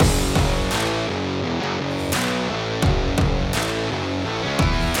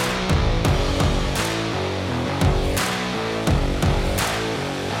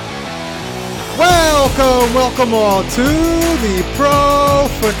welcome all to the Pro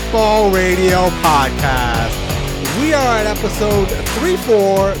Football Radio Podcast. We are at episode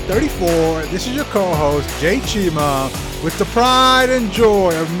 34. This is your co-host, Jay Chima, with the pride and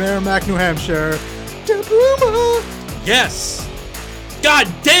joy of Merrimack, New Hampshire, Puma. Yes. God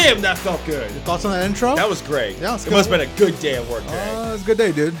damn, that felt good. Your thoughts on that intro? That was great. Yeah, it must have been a good day at work today. It was a good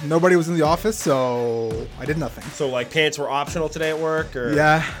day, dude. Nobody was in the office, so I did nothing. So, like, pants were optional today at work? Or?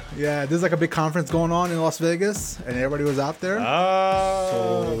 Yeah. There's like a big conference going on in Las Vegas, and everybody was out there.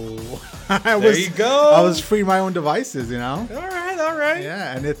 Oh. So there you go. I was free my own devices, you know? All right.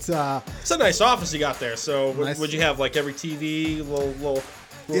 Yeah, and it's a nice office you got there. So, nice. would you have, like, every TV, little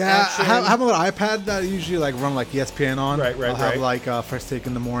yeah, action? I have a little iPad that I usually like run like ESPN on. Right. I'll have like First Take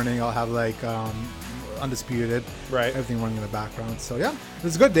in the morning. I'll have like Undisputed. Right. Everything running in the background. So yeah, it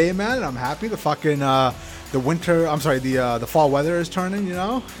was a good day, man. I'm happy. The fucking the fall weather is turning. You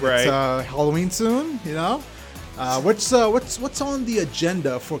know. Right. It's Halloween soon. You know. What's on the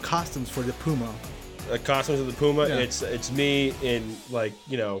agenda for costumes for the Puma? Costumes of the Puma. Yeah. It's me in, like,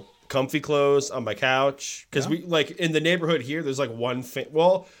 you know, comfy clothes on my couch, because we, like, in the neighborhood here, there's like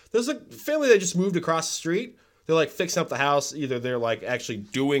there's a family that just moved across the street. They're like fixing up the house. Either they're like actually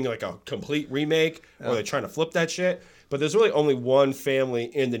doing like a complete remake, or they're trying to flip that shit. But there's really only one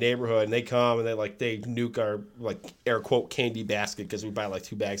family in the neighborhood, and they come and they nuke our, like, air quote candy basket, because we buy like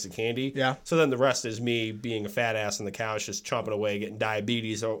 2 bags of candy. Yeah. So then the rest is me being a fat ass on the couch, just chomping away, getting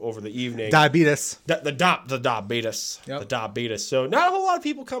diabetes over the evening. Diabetes. The diabetes. Yep. The diabetes. So not a whole lot of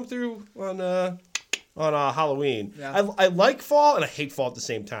people come through on Halloween. Yeah. I like fall and I hate fall at the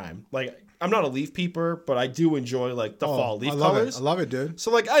same time. Like, I'm not a leaf peeper, but I do enjoy, like, the fall leaf colors. I love it, dude.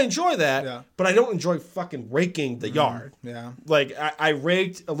 So, like, I enjoy that, but I don't enjoy fucking raking the yard. Yeah. Like, I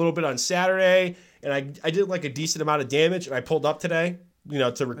raked a little bit on Saturday, and I did, like, a decent amount of damage, and I pulled up today, you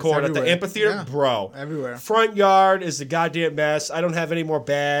know, to record at the amphitheater. Yeah. Bro. Everywhere. Front yard is a goddamn mess. I don't have any more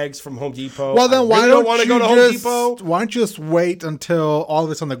bags from Home Depot. Well, then why don't want to you go to Home Depot? Why don't you just wait until all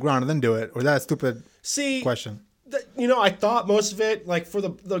of it's on the ground and then do it? Or is that a stupid question? You know, I thought most of it, like, for the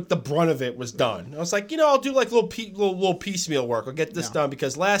brunt of it was done. I was like, you know, I'll do like little piecemeal work. I'll get this done,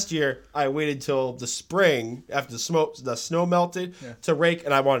 because last year I waited till the spring after the snow melted to rake,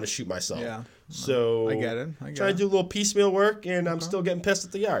 and I wanted to shoot myself. Yeah. So I get it. Trying to do a little piecemeal work, and I'm still getting pissed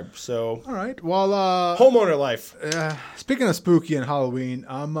at the yard. So all right. Well, homeowner life. Speaking of spooky and Halloween,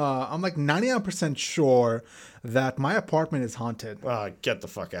 I'm like 99% sure that my apartment is haunted. Get the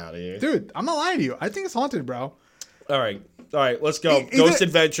fuck out of here, dude! I'm not lying to you. I think it's haunted, bro. All right, let's go. Ghost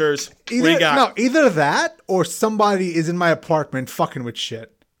Adventures. What do you got? No, either that or somebody is in my apartment fucking with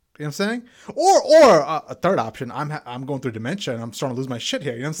shit. You know what I'm saying? Or a third option, I'm going through dementia and I'm starting to lose my shit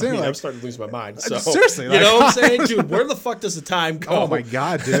here. You know what I'm saying? I'm starting to lose my mind. So, seriously. You know what I'm saying? Dude, where the fuck does the time go? Oh, my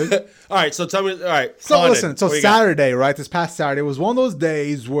God, dude. All right, so tell me. All right. So listen, Saturday, right? This past Saturday was one of those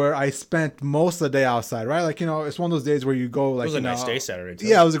days where I spent most of the day outside, right? Like, you know, it's one of those days where you go, like, it was a nice day Saturday, too.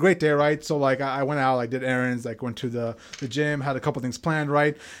 Yeah, it was a great day, right? So, like, I went out, like, did errands, like, went to the gym, had a couple things planned,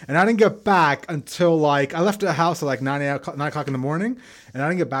 right? And I didn't get back until, like, I left the house at, like, 9 o'clock in the morning, and I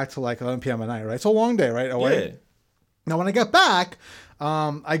didn't get back till, like, 11 p.m. at night, right? So a long day, right? Away. Yeah. Now, when I get back,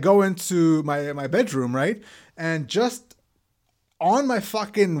 I go into my bedroom, right? And just on my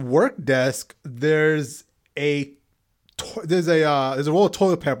fucking work desk, there's a roll of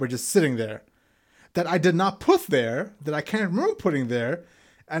toilet paper just sitting there that I did not put there, that I can't remember putting there,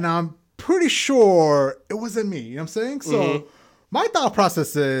 and I'm pretty sure it wasn't me. You know what I'm saying? So my thought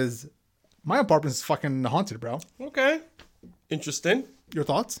process is my apartment is fucking haunted, bro. Okay. Interesting. Your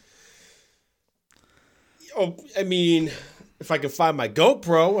thoughts? Oh, I mean, if I could find my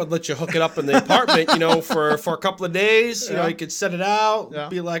GoPro, I'd let you hook it up in the apartment, you know, for a couple of days. You know, you could set it out,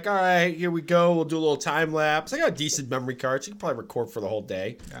 be like, all right, here we go. We'll do a little time lapse. I got a decent memory card, so you can probably record for the whole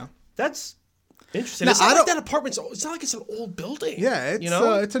day. Yeah. That's interesting. Now, it's not like that apartment's, it's not like it's an old building. Yeah,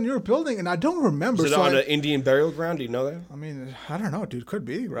 it's a newer building, and I don't remember. Is it on an Indian burial ground? Do you know that? I mean, I don't know, dude. Could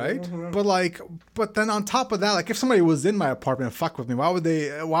be, right? But then on top of that, like, if somebody was in my apartment and fuck with me, why would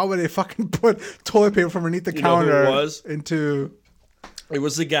they fucking put toilet paper from underneath the counter into? It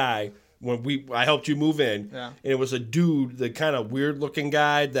was the guy when I helped you move in, and it was a dude, the kind of weird looking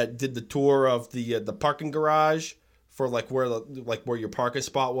guy that did the tour of the parking garage. For where your parking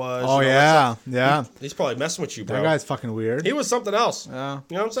spot was. Oh, yeah. He's probably messing with you, bro. That guy's fucking weird. He was something else. Yeah.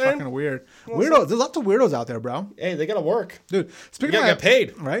 You know what I'm saying? Fucking weird. Weirdos. There's lots of weirdos out there, bro. Hey, they gotta work. Dude, you gotta get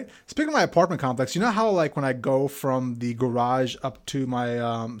paid. Right? Speaking of my apartment complex, you know how, like, when I go from the garage up to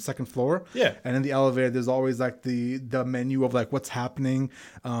my second floor? Yeah. And in the elevator, there's always, like, the menu of, like, what's happening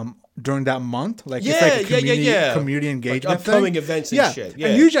during that month. Like Yeah, it's like a yeah. community engagement Like upcoming thing. events and shit. Yeah.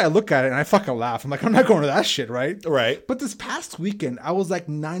 And usually I look at it and I fucking laugh. I'm like, I'm not going to that shit, right? Right. But this past weekend, I was like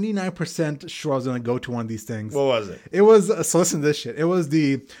 99% sure I was going to go to one of these things. What was it? It was, so listen to this shit. It was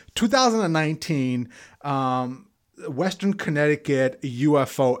the 2019 Western Connecticut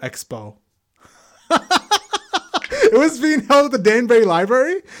UFO Expo. It was being held at the Danbury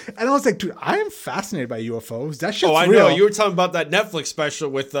Library. And I was like, dude, I am fascinated by UFOs. That shit's real. Oh, I know. You were talking about that Netflix special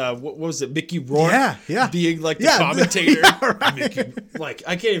with, what was it, Mickey Rourke? Yeah. Being like the commentator. Yeah, right. Mickey, like,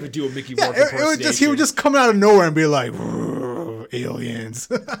 I can't even do a Mickey Yeah, Rourke it was impersonation. just, he would just come out of nowhere and be like, aliens.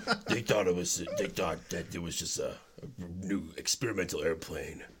 They thought that it was just a new experimental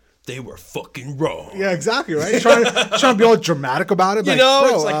airplane. They were fucking wrong. Yeah, exactly, right? Trying to be all dramatic about it. You like, know,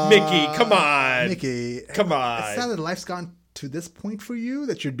 bro, it's like, Mickey, come on. Mickey, Come on. It's not that life's gone to this point for you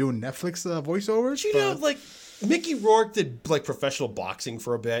that you're doing Netflix voiceovers. You know, like, Mickey Rourke did, like, professional boxing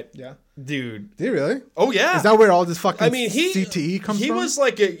for a bit. Yeah. Dude. Did he really? Oh, yeah. Is that where all this fucking CTE comes from? He was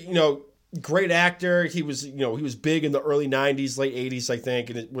like a, great actor. He was, he was big in the early 90s, late 80s, I think,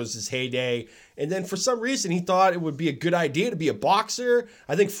 and it was his heyday. And then for some reason, he thought it would be a good idea to be a boxer.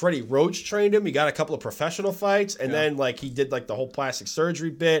 I think Freddie Roach trained him. He got a couple of professional fights, and then, like, he did, like, the whole plastic surgery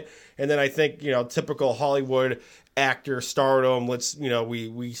bit. And then I think, typical Hollywood actor stardom,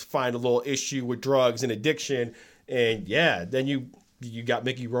 we find a little issue with drugs and addiction. And, yeah, then you got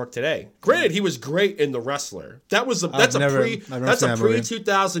Mickey Rourke today. Granted, he was great in The Wrestler. That's a pre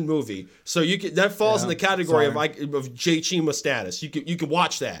 2000 movie. So that falls in the category of J. Chima status. You can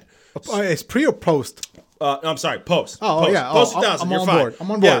watch that. It's pre or post? I'm sorry, post. Post 2000. I'm You're on fine. board.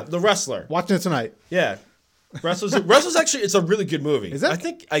 I'm on board. Yeah, The Wrestler. Watching it tonight. Yeah, Wrestler's actually, it's a really good movie. Is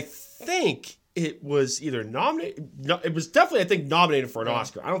it? I think it was either nominated. No, it was definitely, I think, nominated for an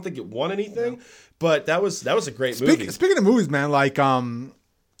Oscar. I don't think it won anything, but that was a great movie. Speaking of movies, man, like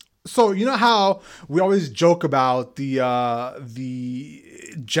so you know how we always joke about the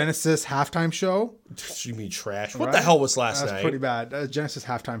Genesis halftime show? You mean trash? What the hell was last night? That's pretty bad. Genesis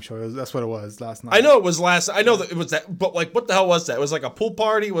halftime show. That's what it was last night. I know it was I know that it was that, but like, what the hell was that? It was like a pool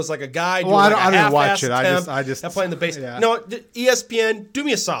party. It was like a guy doing I didn't watch it. I just playing the bass. Yeah. No, ESPN, do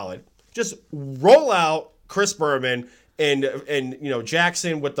me a solid. Just roll out Chris Berman and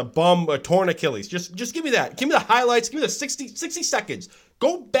Jackson with the bum torn Achilles. Just give me that. Give me the highlights. Give me the 60 seconds.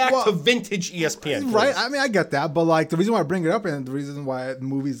 Go back to vintage ESPN. Please. Right. I mean, I get that, but like the reason why I bring it up and the reason why the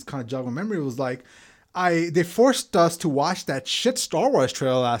movies kind of jog my memory was like they forced us to watch that shit Star Wars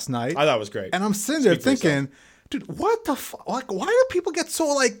trailer last night. I thought it was great. And I'm sitting there thinking, dude, what the fuck? Like, why do people get so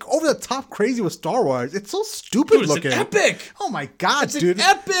like over the top crazy with Star Wars? It's so stupid looking. It's epic. Oh my god, it's dude!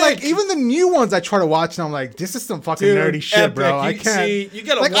 Epic. Like even the new ones, I try to watch and I'm like, this is some fucking nerdy shit, epic. bro. I can't. You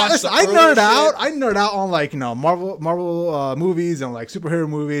gotta like, watch. I nerd out. I nerd out on like Marvel movies and like superhero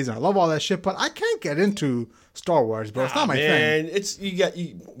movies, and I love all that shit. But I can't get into Star Wars, bro. It's not my thing. It's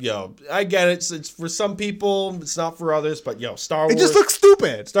I get it. It's for some people. It's not for others. But Star Wars. It just looks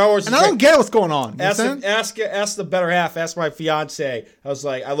stupid. Star Wars, and I don't get what's going on. Ask the better half. Ask my fiance. I was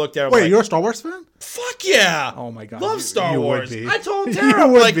like, I looked at him. Wait, you're a Star Wars fan? Fuck yeah! Oh my god, love Star Wars. Would be. I told Tara,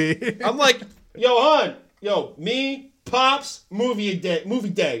 I'm like, hon, me, Pops, movie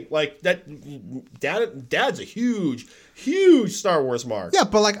day, like that. Dad's a huge Star Wars mark. Yeah,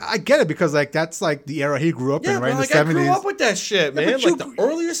 but like I get it because like that's like the era he grew up in, right? In the 70s. I grew up with that shit, man. Like the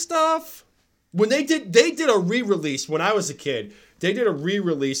earlier stuff. When they did a re-release when I was a kid. They did a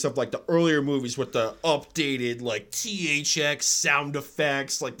re-release of like the earlier movies with the updated like THX sound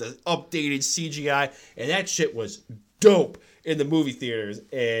effects, like the updated CGI, and that shit was dope in the movie theaters.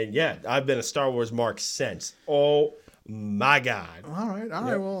 And yeah, I've been a Star Wars mark since. Oh my god! All right.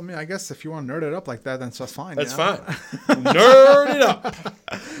 Well, I mean, I guess if you want to nerd it up like that, then that's fine. That's fine. Nerd it up.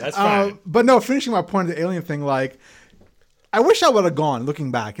 That's fine. But no, finishing my point of the alien thing, like. I wish I would have gone,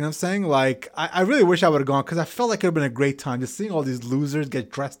 looking back. You know what I'm saying? Like, I really wish I would have gone because I felt like it would have been a great time just seeing all these losers get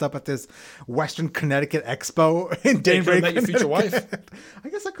dressed up at this Western Connecticut Expo in Danbury. You met your future wife? I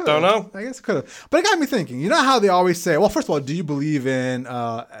guess I could have. Don't know. I guess I could have. But it got me thinking. You know how they always say, well, first of all, do you believe in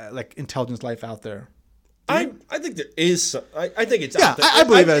like intelligent life out there? I think there is. I think it's out there. I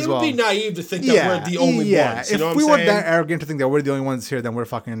believe it as well. It would be naive to think that we're the only ones. You know if we were that arrogant to think that we're the only ones here, then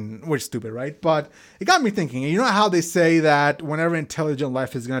we're stupid, right? But it got me thinking. You know how they say that whenever intelligent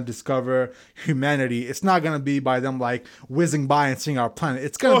life is going to discover humanity, it's not going to be by them like whizzing by and seeing our planet.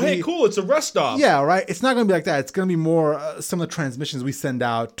 It's going to be, hey, cool, it's a rest stop. Yeah, right. It's not going to be like that. It's going to be more similar transmissions we send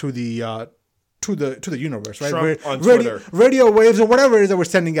out to the to the universe, right? Trump on radio, Twitter. radio waves or whatever it is that we're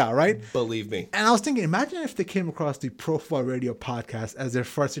sending out, right? Believe me. And I was thinking, imagine if they came across the Profile Radio podcast as their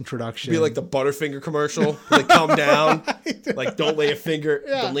first introduction. Be like the Butterfinger commercial. They come down, like don't lay a finger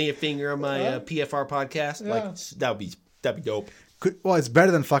on my PFR podcast. Yeah. Like that'd be dope. Well, it's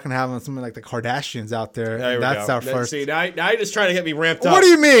better than fucking having something like the Kardashians out there. There we That's go. our first. See, now you're just trying to get me ramped up. What do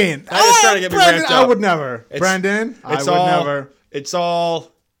you mean? Now you're just trying to get me Brandon, ramped up. I would never. Brandon, I would never. It's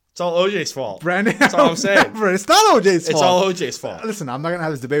all OJ's fault. Brandon, that's all I'm saying. Never. It's not OJ's fault. It's all OJ's fault. Listen, I'm not gonna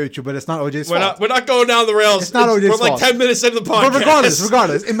have this debate with you, but it's not OJ's fault. We're not going down the rails. It's not OJ's We're like fault. 10 minutes into the podcast. But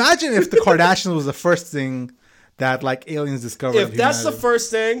regardless, imagine if the Kardashians was the first thing that like aliens discovered. If that's the first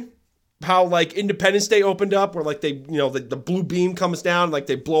thing, how like Independence Day opened up, where like they, the blue beam comes down, like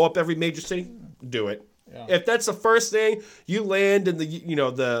they blow up every major city, do it. Yeah. If that's the first thing, you land in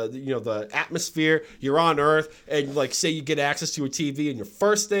the atmosphere, you're on Earth, and like say you get access to a TV, and your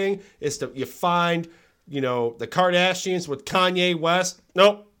first thing is you find the Kardashians with Kanye West.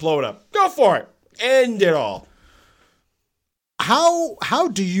 Nope, blow it up. Go for it. End it all. How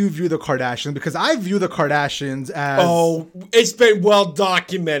do you view the Kardashians? Because I view the Kardashians as it's been well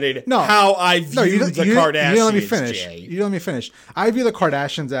documented how I view the Kardashians. You don't let me finish. Jay. You don't let me finish. I view the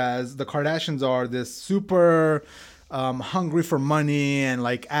Kardashians as the Kardashians are this super hungry for money and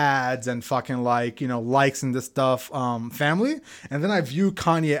like ads and fucking like likes and this stuff family, and then I view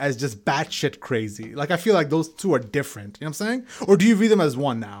Kanye as just batshit crazy. Like I feel like those two are different. You know what I'm saying? Or do you view them as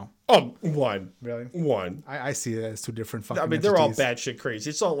one now? Oh, one. Really? One. I see it as two different fucking entities. They're all batshit crazy.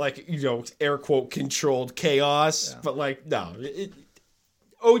 It's all like, air quote, controlled chaos. Yeah. But like, no.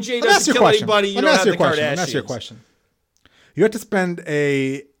 OJ doesn't kill anybody. You don't have the Kardashians. Let me ask you a question. You had to spend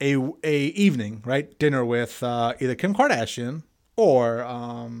a evening, right? Dinner with either Kim Kardashian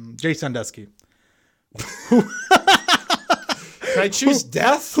or Jay Sandusky. Can I choose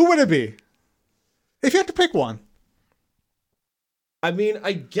death? Who would it be? If you had to pick one. I mean,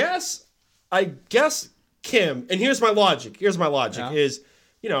 I guess Kim. And here's my logic. Is,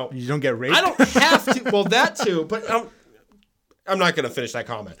 you don't get raped. I don't have to. Well, that too, but I'm not going to finish that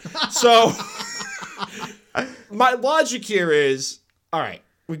comment. So my logic here is, all right,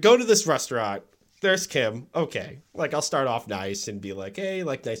 we go to this restaurant. There's Kim. Okay. Like, I'll start off nice and be like, hey,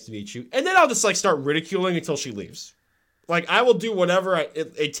 like, nice to meet you. And then I'll just like start ridiculing until she leaves. Like, I will do whatever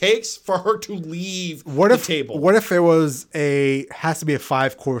it takes for her to leave the table. What if it was has to be a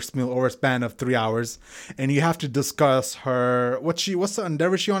 5-course meal over a span of 3 hours, and you have to discuss her, what's the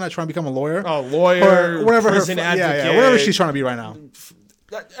endeavor she on? Trying to become a lawyer? Oh, lawyer, or whatever prison advocate. Yeah, whatever she's trying to be right now.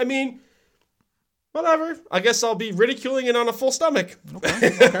 I mean, whatever. I guess I'll be ridiculing it on a full stomach.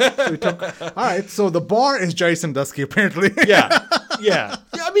 Okay. All right, so the bar is Jay Sandusky, apparently. Yeah.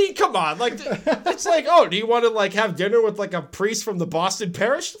 I mean, come on. Like, it's like, do you want to like have dinner with like a priest from the Boston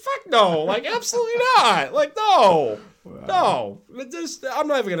parish? Fuck no. Like, absolutely not. Like, no. No. I'm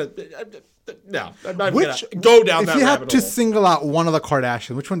not even going to. No. I'm not even going to go down that rabbit hole. If you had to single out one of the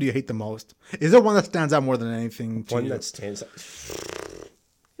Kardashians, which one do you hate the most? Is there one that stands out more than anything to you? One that stands out.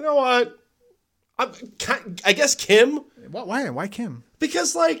 You know what? I guess Kim. Why Kim?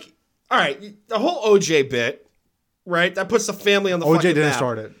 Because, like, all right, the whole OJ bit, right? That puts the family on the fucking map. OJ didn't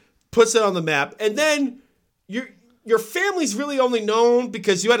start it. Puts it on the map. And then your family's really only known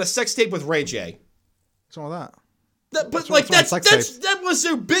because you had a sex tape with Ray J. What's wrong with that? That was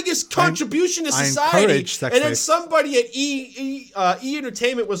their biggest contribution to society. And then somebody at E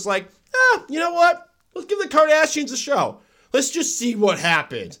Entertainment was like, you know what? Let's give the Kardashians a show. Let's just see what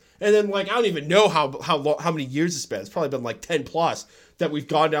happens. And then, like, I don't even know how many years it's been. It's probably been like 10 plus that we've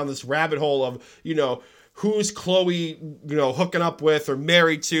gone down this rabbit hole of, who's Khloe, hooking up with or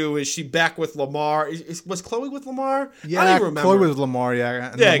married to? Is she back with Lamar? Was Khloe with Lamar? Yeah, I don't even remember. Khloe was Lamar,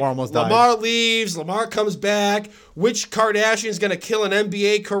 yeah. And Lamar almost died. Lamar leaves. Lamar comes back. Which Kardashian is going to kill an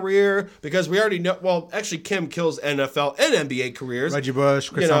NBA career? Because we already know. Well, actually, Kim kills NFL and NBA careers. Reggie Bush,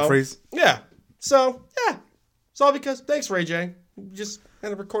 Chris Humphries. Yeah. So, yeah. It's all because, thanks, Ray J. Just had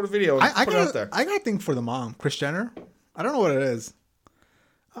to record a video and put it out there. I got a thing for the mom, Kris Jenner. I don't know what it is.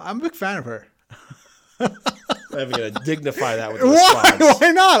 I'm a big fan of her. I'm even gonna dignify that with a response.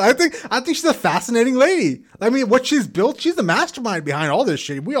 Why not? I think she's a fascinating lady. I mean, what she's built, she's the mastermind behind all this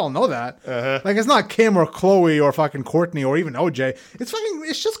shit. We all know that. Like, it's not Kim or Khloe or fucking Courtney or even OJ.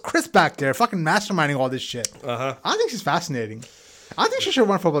 It's just Chris back there, fucking masterminding all this shit. I think she's fascinating. I think she should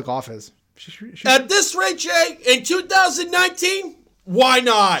run for public office. At this rate, Jay, in 2019. Why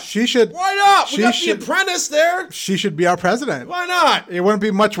not? She should. Why not? We got The Apprentice there. She should be our president. Why not? It wouldn't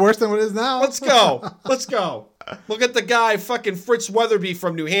be much worse than what it is now. Let's go. Let's go. Look at the guy, fucking Fritz Weatherby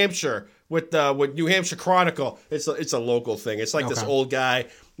from New Hampshire with New Hampshire Chronicle. It's a local thing. It's like this old guy.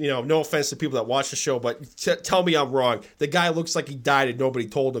 No offense to people that watch the show, but tell me I'm wrong. The guy looks like he died and nobody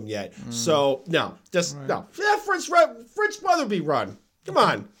told him yet. So no. Yeah, Fritz Weatherby run. Come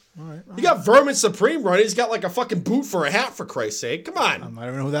on. All right. You got Vermin Supreme running. He's got like a fucking boot for a hat, for Christ's sake. Come on. I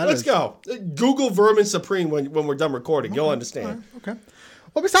don't know who that is. Let's go. Google Vermin Supreme when we're done recording. You'll understand. Okay.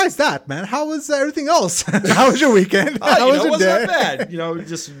 Well, besides that, man, how was everything else? How was your weekend? How was your wasn't day? that bad.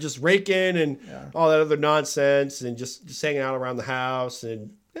 Just raking and all that other nonsense and just hanging out around the house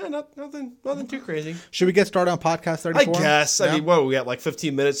and nothing too crazy. Should we get started on podcast 34? I guess. I mean, we got like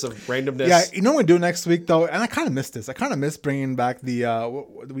 15 minutes of randomness. Yeah, you know what we do next week though, and I kind of missed this. I kind of miss bringing back the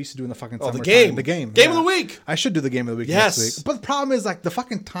what we used to do in the fucking summer the game. The game. Game of the week. I should do the game of the week next week. But the problem is like the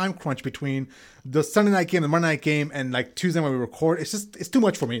fucking time crunch between the Sunday night game, the Monday night game, and like Tuesday when we record. It's too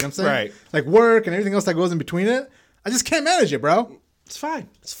much for me. You know what I'm saying? Right. Like work and everything else that goes in between it. I just can't manage it, bro. It's fine.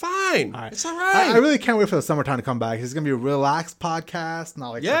 It's fine. All right. It's all right. I really can't wait for the summertime to come back. It's gonna be a relaxed podcast,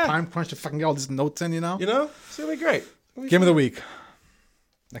 not like the time crunch to fucking get all these notes in. It's gonna be great. Game of the week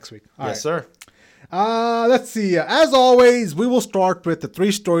next week. All yes, right. sir. Let's see. As always, we will start with the 3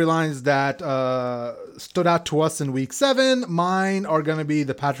 storylines that stood out to us in week 7. Mine are going to be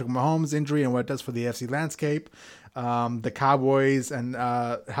the Patrick Mahomes injury and what it does for the AFC landscape. The Cowboys and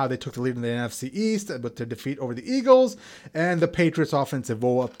how they took the lead in the NFC East with their defeat over the Eagles, and the Patriots offensive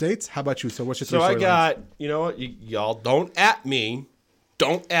woe updates. How about you? So what's your 3 storylines? So I got, you know what? Y'all don't at me.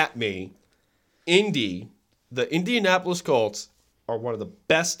 The Indianapolis Colts are one of the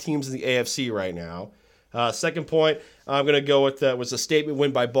best teams in the AFC right now. Second point, I'm going to go with was a statement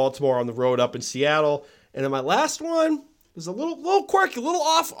win by Baltimore on the road up in Seattle. And then my last one was a little quirky, a little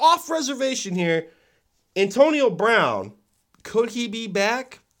off reservation here. Antonio Brown, could he be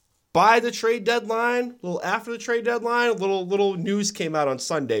back by the trade deadline? A little after the trade deadline? A little news came out on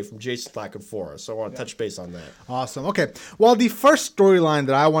Sunday from Jason Tlackford, so I want to touch base on that. Awesome. Okay. Well, the first storyline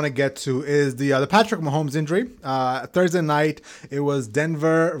that I want to get to is the Patrick Mahomes injury. Thursday night, it was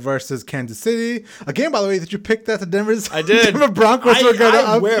Denver versus Kansas City. A game, by the way, that you picked that the I did. Denver Broncos were good.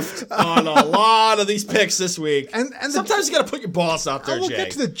 I whiffed on a lot of these picks this week. And sometimes you got to put your balls out there, Jay. We'll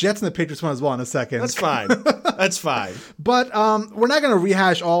get to the Jets and the Patriots one as well in a second. That's fine. That's fine. But we're not going to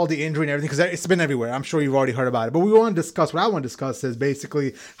rehash all the injury and everything because it's been everywhere. I'm sure you've already heard about it. But what I want to discuss is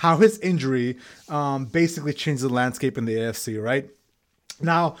basically how his injury basically changed the landscape in the AFC, right?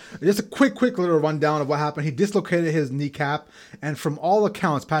 Now, just a quick little rundown of what happened. He dislocated his kneecap, and from all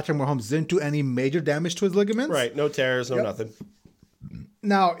accounts, Patrick Mahomes didn't do any major damage to his ligaments. Right, no tears, nothing.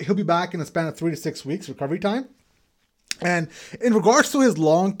 Now, he'll be back in a span of 3 to 6 weeks recovery time. And in regards to his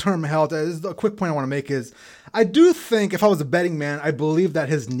long-term health, a quick point I want to make is, I do think if I was a betting man, I believe that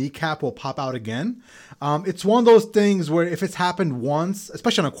his kneecap will pop out again. It's one of those things where if it's happened once,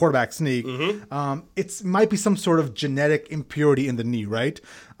 especially on a quarterback sneak, it might be some sort of genetic impurity in the knee, right?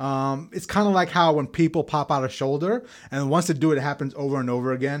 It's kind of like how when people pop out a shoulder, and once they do it, it happens over and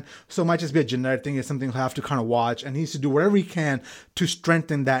over again. So it might just be a genetic thing. It's something he'll have to kind of watch, and he needs to do whatever he can to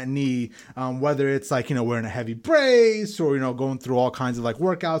strengthen that knee, whether it's like, wearing a heavy brace or, going through all kinds of like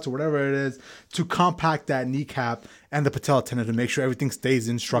workouts or whatever it is to compact that kneecap and the patella tendon to make sure everything stays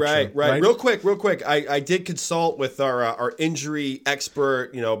in structure. Right. Real quick. I did consult with our injury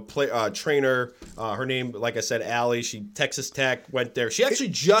expert, trainer. Her name, like I said, Allie. She Texas Tech went there. She actually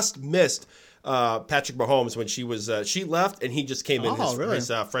just missed Patrick Mahomes when she left and he just came in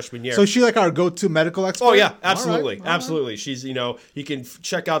his freshman year. So is she like our go-to medical expert? Oh yeah, absolutely, all right. She's you can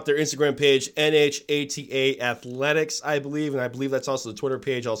check out their Instagram page, NHATA Athletics, I believe, and I believe that's also the Twitter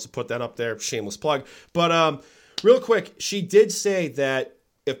page. I'll also put that up there. Shameless plug, but real quick, she did say that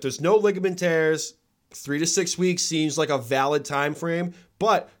if there's no ligament tears, 3 to 6 weeks seems like a valid time frame.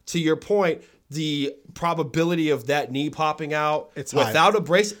 But to your point, the probability of that knee popping out without a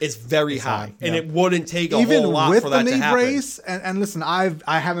brace is very high. And it wouldn't take a whole lot for that to happen. Even with the knee brace, and listen,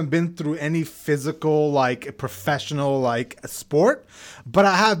 I haven't been through any physical, like professional, like sport, but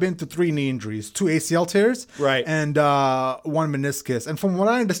I have been through 3 knee injuries, 2 ACL tears, right, and 1 meniscus. And from what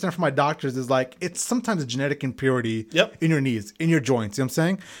I understand from my doctors is like, it's sometimes a genetic impurity in your knees, in your joints, you know what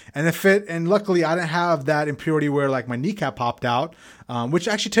I'm saying? And luckily I didn't have that impurity where like my kneecap popped out, which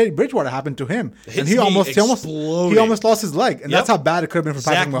actually Teddy Bridgewater happened to him. And he almost lost his leg. And that's how bad it could have been for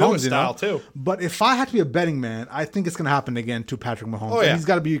Patrick Mahomes, style too. But if I had to be a betting man, I think it's going to happen again to Patrick Mahomes. Oh, yeah. And he's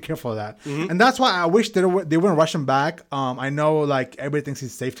got to be careful of that. And that's why I wish they wouldn't rush him back. I know like everybody thinks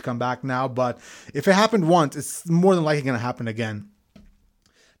he's safe to come back now, but if it happened once, it's more than likely going to happen again.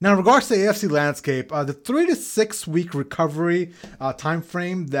 Now, in regards to the AFC landscape, the 3 to 6 week recovery time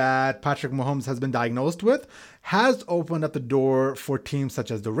frame that Patrick Mahomes has been diagnosed with has opened up the door for teams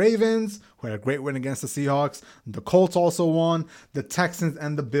such as the Ravens, who had a great win against the Seahawks. The Colts also won. The Texans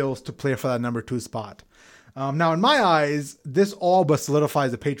and the Bills to play for that number 2 spot. Now, in my eyes, this all but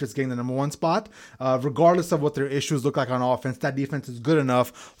solidifies the Patriots getting the number 1 spot. Regardless of what their issues look like on offense, that defense is good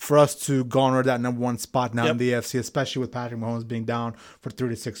enough for us to garner that number 1 spot now in the AFC, especially with Patrick Mahomes being down for 3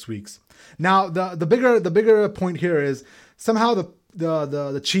 to 6 weeks. Now, the bigger point here is somehow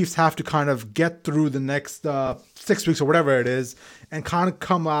the Chiefs have to kind of get through the next 6 weeks or whatever it is, and kind of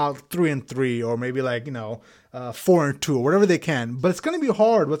come out 3-3, or maybe 4-2 or whatever they can. But it's going to be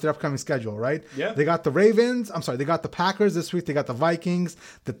hard with their upcoming schedule, right? Yeah. They got the they got the Packers this week. They got the Vikings,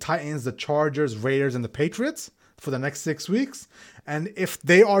 the Titans, the Chargers, Raiders, and the Patriots for the next 6 weeks. And if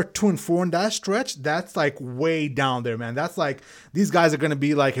they are 2-4 in that stretch, that's way down there, man. That's these guys are going to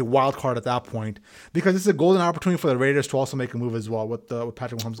be a wild card at that point, because it's a golden opportunity for the Raiders to also make a move as well with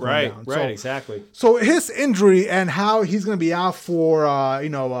Patrick Mahomes going down. Right, exactly. So his injury and how he's going to be out for 3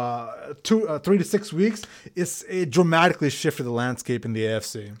 to 6 weeks it dramatically shifted the landscape in the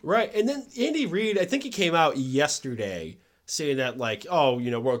AFC. Right, and then Andy Reid, I think he came out yesterday saying that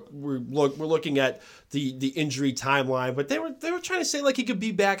we're looking at the injury timeline, but they were trying to say he could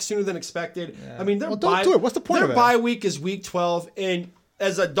be back sooner than expected. Yeah. I mean, don't do it. What's the point of it? Their bye week is week 12, and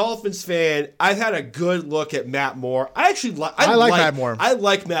as a Dolphins fan, I've had a good look at Matt Moore. I like Matt Moore. I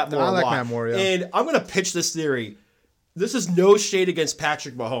like Matt Moore. Matt Moore, yeah. And I'm going to pitch this theory. This is no shade against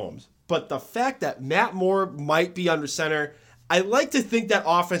Patrick Mahomes, but the fact that Matt Moore might be under center, I like to think that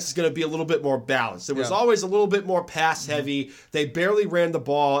offense is going to be a little bit more balanced. It was always a little bit more pass heavy. Mm-hmm. They barely ran the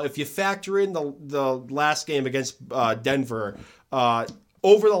ball. If you factor in the last game against Denver,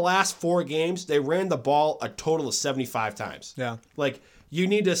 over the last 4 games, they ran the ball a total of 75 times. Yeah. You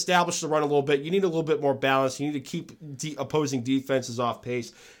need to establish the run a little bit. You need a little bit more balance. You need to keep opposing defenses off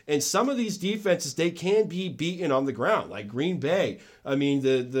pace. And some of these defenses, they can be beaten on the ground, like Green Bay. I mean,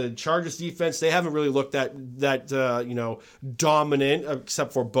 the Chargers defense, they haven't really looked that dominant,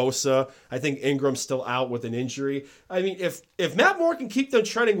 except for Bosa. I think Ingram's still out with an injury. I mean, if Matt Moore can keep them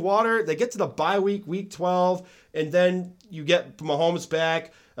treading water, they get to the bye week 12, and then you get Mahomes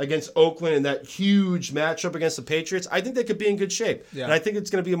back against Oakland in that huge matchup against the Patriots, I think they could be in good shape. Yeah. And I think it's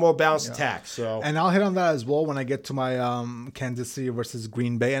going to be a more balanced attack. So, and I'll hit on that as well when I get to my Kansas City versus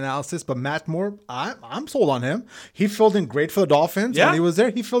Green Bay analysis. But Matt Moore, I'm sold on him. He filled in great for the Dolphins when he was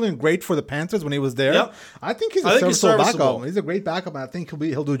there. He filled in great for the Panthers when he was there. Yep. I think he's a serviceable backup. He's a great backup, and I think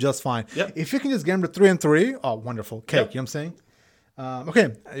he'll do just fine. Yep. If you can just get him to 3-3, oh, wonderful. Cake, you know what I'm saying?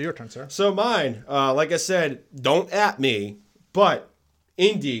 Okay, your turn, sir. So mine, like I said, don't at me, but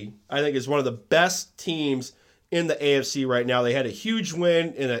Indy, I think, is one of the best teams in the AFC right now. They had a huge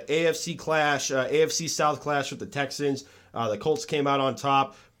win in an AFC South clash with the Texans. The Colts came out on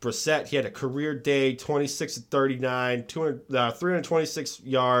top. Brissett, he had a career day, 26-39, 326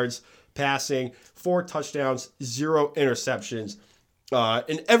 yards passing, 4 touchdowns, 0 interceptions.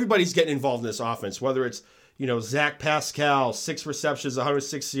 And everybody's getting involved in this offense, whether it's Zach Pascal, 6 receptions,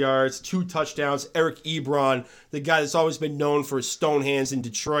 106 yards, 2 touchdowns. Eric Ebron, the guy that's always been known for his stone hands in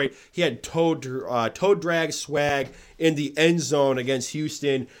Detroit. He had toe drag swag in the end zone against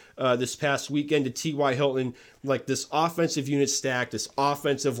Houston this past weekend to T.Y. Hilton. This offensive unit stacked. This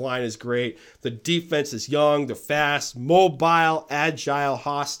offensive line is great. The defense is young. They're fast, mobile, agile,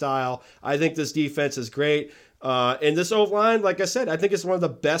 hostile. I think this defense is great. And this O-line, like I said, I think it's one of the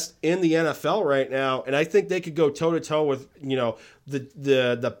best in the NFL right now, and I think they could go toe-to-toe with,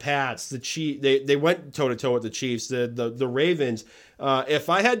 the Pats, the Chiefs. They went toe-to-toe with the Chiefs, the Ravens. If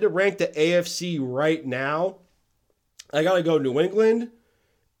I had to rank the AFC right now, I got to go New England,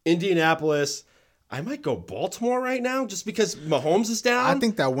 Indianapolis. I might go Baltimore right now just because Mahomes is down. I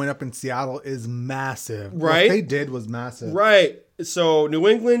think that win up in Seattle is massive. Right? What they did was massive. Right. So New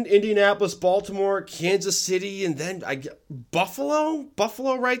England, Indianapolis, Baltimore, Kansas City, and then Buffalo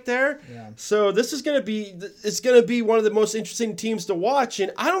right there. Yeah. So this is going to be one of the most interesting teams to watch.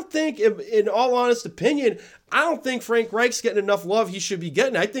 And I don't think, in all honest opinion, I don't think Frank Reich's getting enough love he should be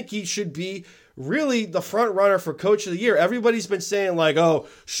getting. I think he should be really the front runner for Coach of the Year. Everybody's been saying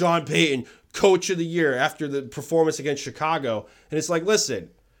Sean Payton, Coach of the Year after the performance against Chicago. And it's listen,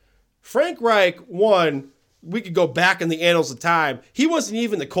 Frank Reich won. We could go back in the annals of time. He wasn't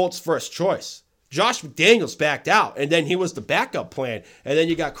even the Colts' first choice. Josh McDaniels backed out, and then he was the backup plan. And then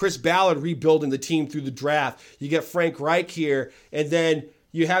you got Chris Ballard rebuilding the team through the draft. You get Frank Reich here, and then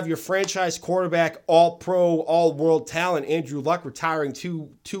you have your franchise quarterback, all-pro, all-world talent, Andrew Luck, retiring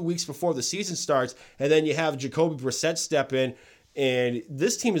two weeks before the season starts. And then you have Jacoby Brissett step in. And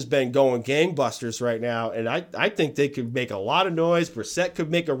this team has been going gangbusters right now, and I think they could make a lot of noise. Brissett could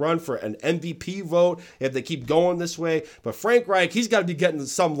make a run for an MVP vote if they keep going this way. But Frank Reich, he's got to be getting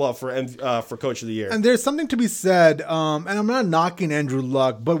some love for Coach of the Year. And there's something to be said, and I'm not knocking Andrew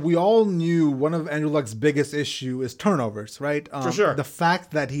Luck, but we all knew one of Andrew Luck's biggest issue is turnovers, right? For sure. The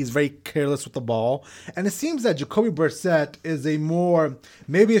fact that he's very careless with the ball. And it seems that Jacoby Brissett is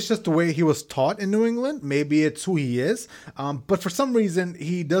maybe it's just the way he was taught in New England. Maybe it's who he is. But for some reason,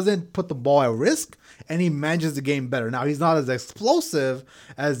 he doesn't put the ball at risk, and he manages the game better. Now, he's not as explosive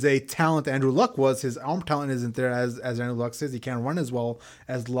as a talent Andrew Luck was. His arm talent isn't there as Andrew Luck says. He can't run as well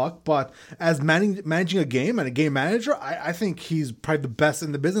as Luck. But as managing a game and a game manager, I think he's probably the best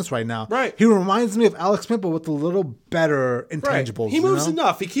in the business right now. Right. He reminds me of Alex Smith, but with a little better intangibles. Right. He moves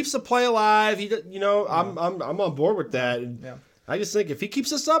enough. He keeps the play alive. I'm on board with that. And I just think if he keeps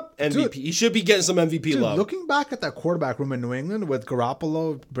this up, MVP. He should be getting some MVP love. Looking back at that quarterback room in New England with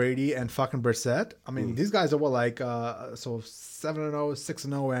Garoppolo, Brady, and fucking Brissett, I mean, these guys are 7-0,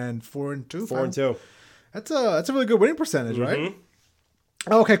 6-0, and 4-2. 4-2. That's a really good winning percentage, right?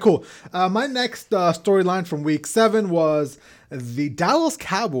 Okay, cool. My next storyline from Week 7 was the Dallas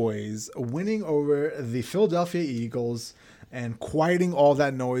Cowboys winning over the Philadelphia Eagles and quieting all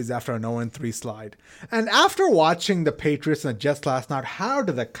that noise after an 0-3 slide. And after watching the Patriots and the Jets last night, how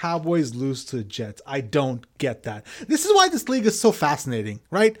did the Cowboys lose to the Jets? I don't get that. This is why this league is so fascinating,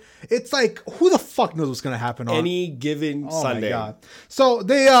 right? It's like, who the fuck knows what's going to happen on any given Sunday. My God. So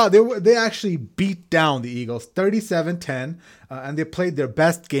they actually beat down the Eagles 37-10, and they played their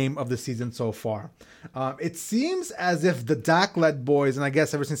best game of the season so far. It seems as if the Dak-led boys, and I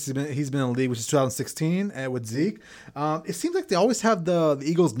guess ever since he's been in the league, which is 2016 with Zeke, it seems like they always have the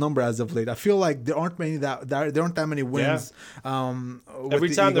Eagles' number as of late. I feel like there aren't that many wins. Every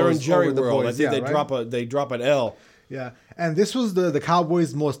time they're in Jerry World, I think they drop an L. Yeah, and this was the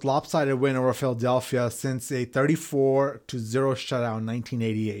Cowboys' most lopsided win over Philadelphia since a 34-0 shutout in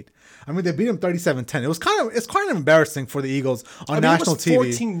 1988. I mean, they beat them 37-10. It's kind of embarrassing for the Eagles on national TV. It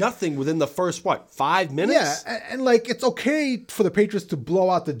was 14-0 within the first 5 minutes. Yeah, and like it's okay for the Patriots to blow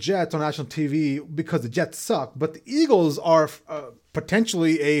out the Jets on national TV because the Jets suck, but the Eagles are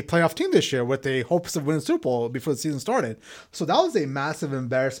potentially a playoff team this year with the hopes of winning the Super Bowl before the season started. So that was a massive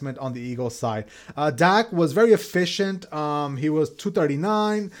embarrassment on the Eagles side. Dak was very efficient. He was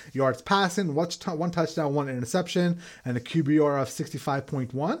 239 yards passing, one touchdown, one interception, and a QBR of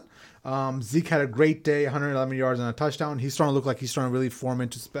 65.1. Zeke had a great day, 111 yards and a touchdown. He's starting to look like he's starting to really form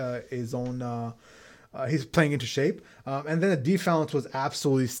into his own. He's playing into shape. And then the defense was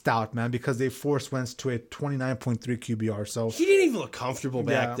absolutely stout, man, because they forced Wentz to a 29.3 QBR. So he didn't even look comfortable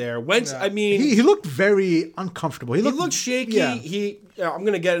back there. Wentz, I mean, he looked very uncomfortable. He looked shaky. Yeah. I'm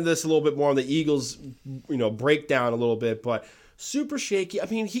going to get into this a little bit more on the Eagles, breakdown a little bit, but super shaky. I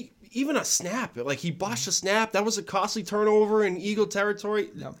mean, even a snap, like he botched a snap. That was a costly turnover in Eagle territory.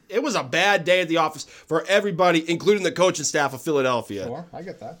 Yeah. It was a bad day at the office for everybody, including the coaching staff of Philadelphia. Sure, I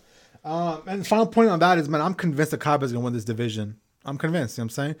get that. And the final point on that is, man, I'm convinced the Cowboys are going to win this division. I'm convinced, you know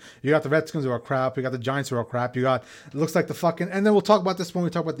what I'm saying? You got the Redskins who are crap. You got the Giants who are crap. You got, it looks like the fucking, and then we'll talk about this when we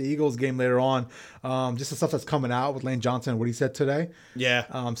talk about the Eagles game later on. Just the stuff that's coming out with Lane Johnson and what he said today. Yeah.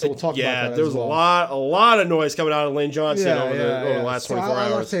 So we'll talk about that as well. Yeah, there was a lot of noise coming out of Lane Johnson over the last 24 hours.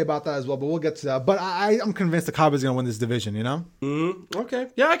 I want to say about that as well, but we'll get to that. But I'm convinced the Cowboys are going to win this division, you know? Mm-hmm. Okay.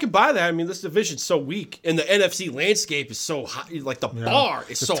 Yeah, I can buy that. I mean, this division's so weak, and the NFC landscape is so high. Like, the bar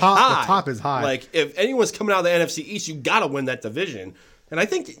is so high. The top is high. Like, if anyone's coming out of the NFC East, you got to win that division. And I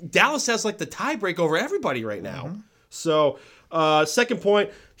think Dallas has like the tiebreak over everybody right now. Mm-hmm. So, second point,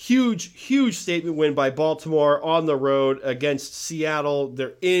 huge statement win by Baltimore on the road against Seattle.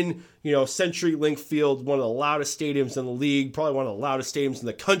 They're in, CenturyLink Field, one of the loudest stadiums in the league, probably one of the loudest stadiums in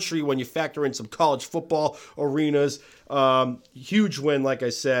the country when you factor in some college football arenas. Huge win, like I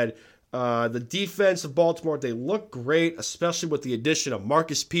said. The defense of Baltimore, they look great, especially with the addition of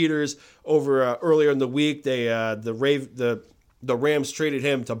Marcus Peters over earlier in the week. The Rams traded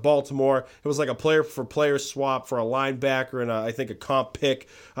him to Baltimore. It was like a player-for-player swap for a linebacker and I think a comp pick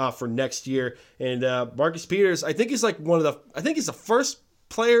for next year. And Marcus Peters, I think he's the first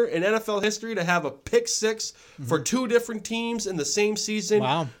player in NFL history to have a pick six for two different teams in the same season.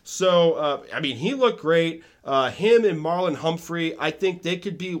 Wow. So, he looked great. Him and Marlon Humphrey, I think they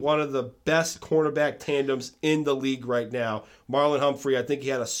could be one of the best cornerback tandems in the league right now. Marlon Humphrey, I think he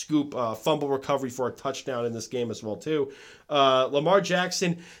had a scoop fumble recovery for a touchdown in this game as well, too. Lamar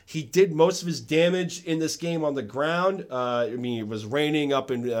Jackson, he did most of his damage in this game on the ground. It was raining up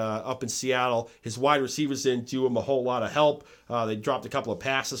in Seattle. His wide receivers didn't do him a whole lot of help. They dropped a couple of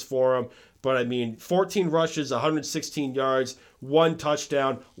passes for him. But I mean, 14 rushes, 116 yards, 1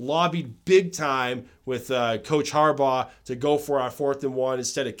 touchdown, lobbied big time with Coach Harbaugh to go for our 4th and 1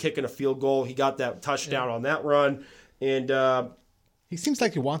 instead of kicking a field goal. He got that touchdown on that run. And he seems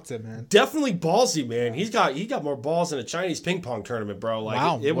like he wants it, man. Definitely ballsy, man. He got more balls in a Chinese ping pong tournament, bro. Like,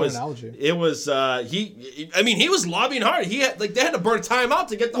 wow, it what was an analogy. It was he was lobbying hard. He had they had to burn time out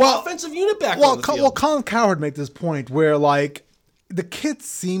to get the offensive unit back on the field. Well, Colin Cowherd made this point where like the kid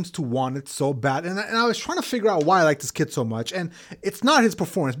seems to want it so bad, and I was trying to figure out why I like this kid so much, and it's not his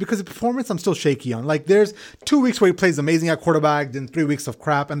performance, because the performance I'm still shaky on. Like, there's 2 weeks where he plays amazing at quarterback, then 3 weeks of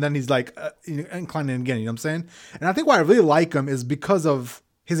crap, and then he's like inclining again. You know what I'm saying? And I think why I really like him is because of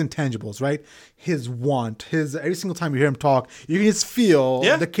his intangibles, right? His want, every single time you hear him talk, you can just feel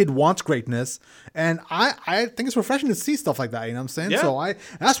the kid wants greatness. And I think it's refreshing to see stuff like that, you know what I'm saying? Yeah. So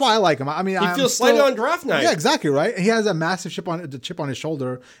that's why I like him. I mean, he feels slighted on draft night. Yeah, exactly, right? He has a massive chip on his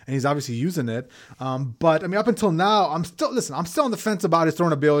shoulder, and he's obviously using it. But I mean, up until now, I'm still on the fence about his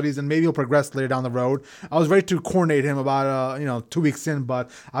throwing abilities, and maybe he'll progress later down the road. I was ready to coordinate him about 2 weeks in,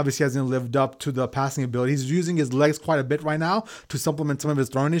 but obviously hasn't lived up to the passing ability. He's using his legs quite a bit right now to supplement some of his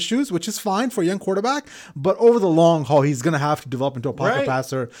throwing issues, which is fine for a young quarterback. But over the long haul, he's going to have to develop into a pocket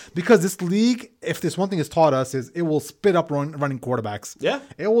passer, because this league, if this one thing has taught us, is it will spit up running quarterbacks. Yeah.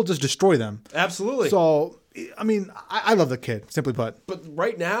 It will just destroy them. Absolutely. So, I mean, I love the kid, simply put. But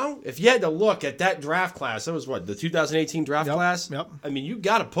right now, if you had to look at that draft class, that was what, the 2018 draft class? Yep. I mean, you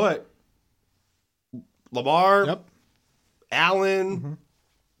got to put Lamar, Allen,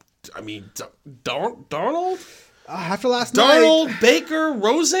 I mean, Darnold? After last night. Darnold, Baker,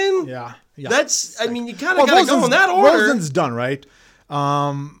 Rosen? Yeah. That's, I mean, you kind of got to go in that order. Rosen's done, right?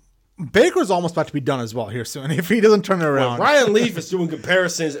 Baker's almost about to be done as well here soon if he doesn't turn it around. Well, Ryan Leaf is doing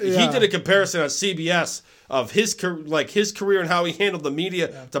comparisons. He did a comparison on CBS of his career and how he handled the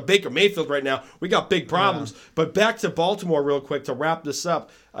media to Baker Mayfield right now. We got big problems. But back to Baltimore real quick to wrap this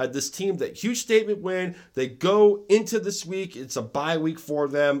up. This team, that huge statement win. They go into this week. It's a bye week for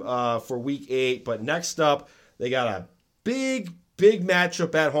them for week 8. But next up, they got a big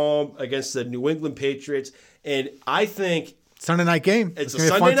matchup at home against the New England Patriots. And I think Sunday night game. It's a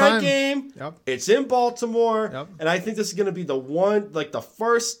Sunday night game. Yep. It's in Baltimore. Yep. And I think this is going to be the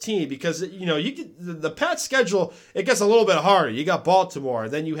first team, because, you get the Pats schedule, it gets a little bit harder. You got Baltimore,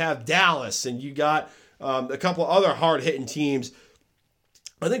 then you have Dallas, and you got a couple other hard-hitting teams.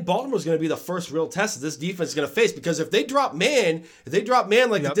 I think Baltimore's going to be the first real test that this defense is going to face, because if they drop man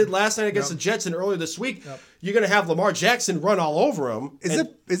like they did last night against the Jets and earlier this week, you're going to have Lamar Jackson run all over them.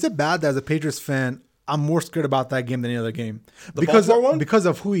 Is it bad that as a Patriots fan, I'm more scared about that game than any other game because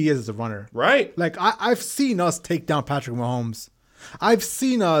of who he is as a runner. Right. Like I've seen us take down Patrick Mahomes. I've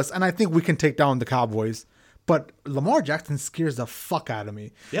seen us, and I think we can take down the Cowboys. But Lamar Jackson scares the fuck out of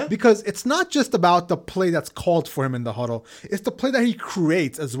me. Yeah. Because it's not just about the play that's called for him in the huddle. It's the play that he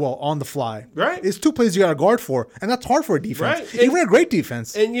creates as well on the fly. Right. It's 2 plays you got to guard for, and that's hard for a defense. Right. Even a great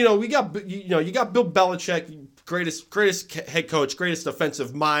defense. And you got Bill Belichick, greatest head coach, greatest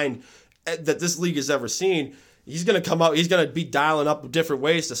offensive mind that this league has ever seen. He's going to come out. He's going to be dialing up different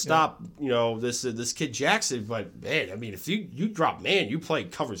ways to stop, this kid Jackson. But man, I mean, if you drop man, you play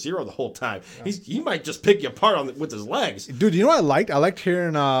cover zero the whole time. Yeah. He might just pick you apart with his legs. Dude, you know what I liked? I liked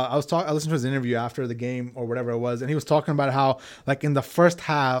hearing. I listened to his interview after the game or whatever it was, and he was talking about how, like, in the first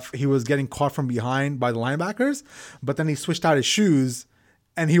half he was getting caught from behind by the linebackers, but then he switched out his shoes.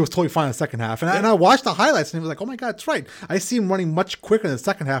 And he was totally fine in the second half. And I watched the highlights, and he was like, oh, my God, that's right. I see him running much quicker in the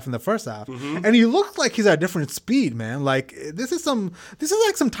second half than the first half. Mm-hmm. And he looks like he's at a different speed, man. Like, this is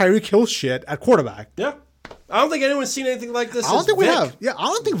like some Tyreek Hill shit at quarterback. Yeah. I don't think anyone's seen anything like this. I don't think Vic. we have. Yeah, I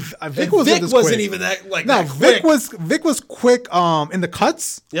don't think Vic wasn't even that, like, no, that quick. Vic was quick in the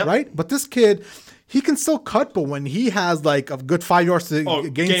cuts, right? But this kid, he can still cut, but when he has like a good 5 yards to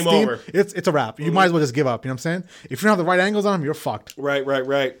gain game steam, over. It's a wrap. You might as well just give up. You know what I'm saying? If you don't have the right angles on him, you're fucked.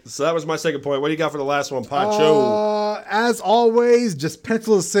 Right. So that was my second point. What do you got for the last one, Pancho? As always, just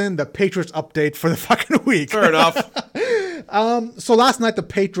pencil us in the Patriots update for the fucking week. Fair enough. So last night, the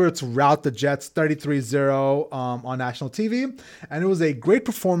Patriots rout the Jets 33-0 on national TV. And it was a great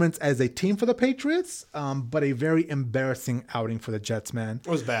performance as a team for the Patriots, but a very embarrassing outing for the Jets, man. It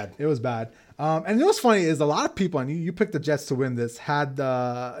was bad. And you know what's funny is a lot of people, and you picked the Jets to win this, thought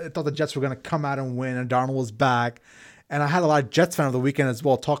the Jets were going to come out and win, and Darnold was back. And I had a lot of Jets fans of the weekend as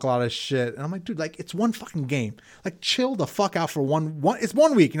well talk a lot of shit. And I'm like, dude, like, it's one fucking game. Like, chill the fuck out for one. It's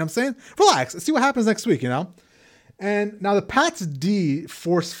 1 week, you know what I'm saying? Relax. See what happens next week, you know? And now the Pats D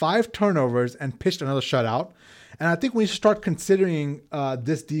forced 5 turnovers and pitched another shutout. And I think we should start considering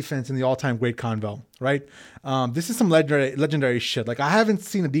this defense in the all-time great convo, right? This is some legendary shit. Like, I haven't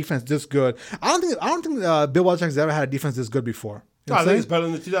seen a defense this good. I don't think Bill Belichick's ever had a defense this good before. You know I think it's better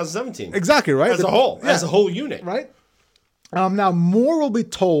than the 2017. Exactly, right? As a whole unit. Right? Now, more will be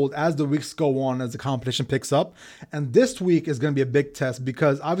told as the weeks go on, as the competition picks up. And this week is going to be a big test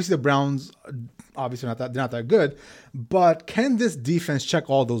because obviously the Browns, they're not that good. But can this defense check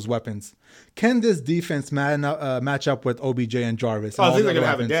all those weapons? Can this defense match up with OBJ and Jarvis? I think they're going to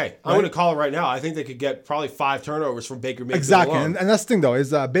have a day. Right? I'm going to call it right now. I think they could get probably 5 turnovers from Baker Mayfield. Exactly. And that's the thing, though,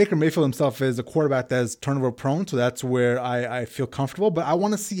 is Baker Mayfield himself is a quarterback that is turnover prone. So that's where I feel comfortable. But I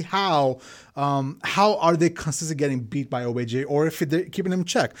want to see how are they consistently getting beat by OBJ or if they're keeping him in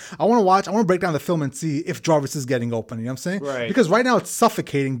check. I want to break down the film and see if Jarvis is getting open. You know what I'm saying? Right. Because right now it's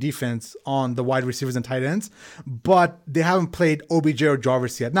suffocating defense on the wide receivers and tight ends, but they haven't played OBJ or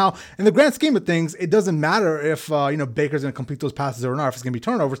Jarvis yet. Now, in the grand scheme of things, it doesn't matter if Baker's going to complete those passes or not, if it's going to be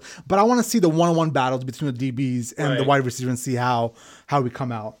turnovers. But I want to see the one-on-one battles between the DBs and the wide receivers and see how we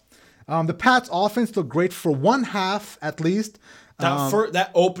come out. The Pats offense looked great for one half at least.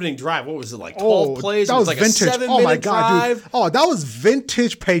 That opening drive, what was it, like 12 plays? That was like vintage. A 7-minute drive. Dude. Oh, that was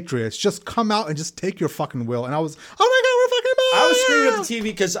vintage Patriots. Just come out and just take your fucking will. And I was, oh my God, we're fucking back. I was screaming at the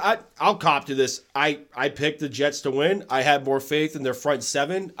TV because I'll cop to this. I picked the Jets to win. I had more faith in their front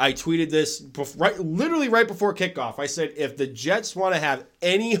seven. I tweeted this literally right before kickoff. I said, if the Jets want to have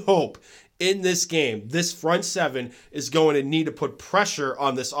any hope in this game, this front seven is going to need to put pressure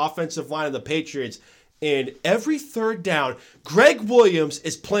on this offensive line of the Patriots. And every third down, Greg Williams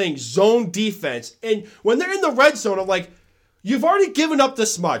is playing zone defense. And when they're in the red zone, I'm like, you've already given up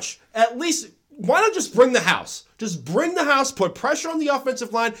this much. At least, why not just bring the house? Just bring the house, put pressure on the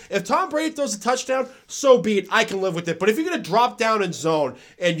offensive line. If Tom Brady throws a touchdown, so be it. I can live with it. But if you're going to drop down in zone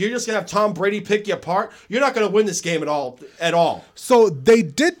and you're just going to have Tom Brady pick you apart, you're not going to win this game at all. So they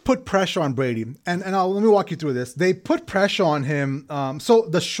did put pressure on Brady. And let me walk you through this. They put pressure on him. So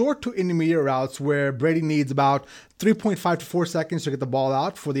the short to intermediate routes where Brady needs about 3.5 to 4 seconds to get the ball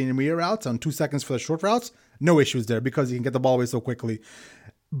out for the intermediate routes and 2 seconds for the short routes, no issues there because he can get the ball away so quickly.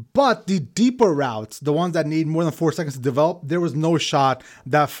 But the deeper routes, the ones that need more than 4 seconds to develop, there was no shot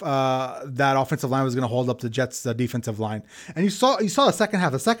that that offensive line was going to hold up the Jets' defensive line. And you saw the second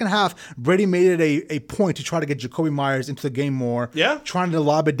half. The second half, Brady made it a point to try to get Jacoby Myers into the game more, trying to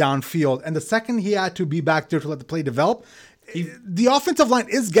lob it downfield. And the second he had to be back there to let the play develop, the offensive line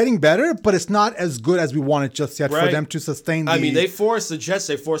is getting better, but it's not as good as we want it just yet for them to sustain the... I mean, they forced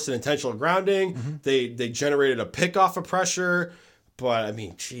an intentional grounding. Mm-hmm. They generated a pick off of pressure. But I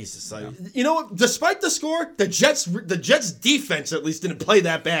mean, Jesus, you know what? Despite the score, the Jets defense at least didn't play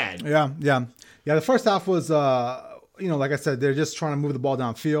that bad. Yeah. The first half was, like I said, they're just trying to move the ball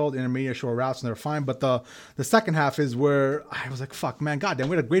downfield, intermediate short routes, and they're fine. But the second half is where I was like, fuck, man, goddamn,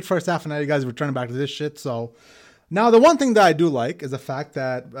 we had a great first half, and now you guys are returning back to this shit. So now the one thing that I do like is the fact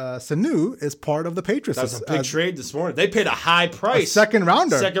that Sanu is part of the Patriots. That's a big trade this morning. They paid a high price, second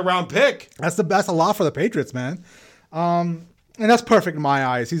round pick. That's a lot for the Patriots, man. And that's perfect in my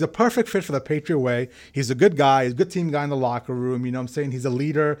eyes. He's a perfect fit for the Patriot way. He's a good guy. He's a good team guy in the locker room. You know what I'm saying? He's a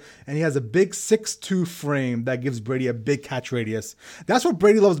leader. And he has a big 6'2" frame that gives Brady a big catch radius. That's what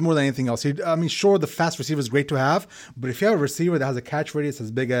Brady loves more than anything else. Sure, the fast receiver is great to have. But if you have a receiver that has a catch radius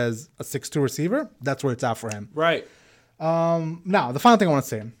as big as a 6'2" receiver, that's where it's at for him. Right. Now, the final thing I want to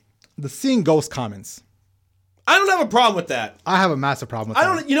say. The seeing ghost comments. I don't have a problem with that. I have a massive problem with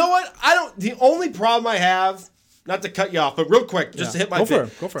that. You know what? The only problem I have... Not to cut you off, but real quick, just to hit my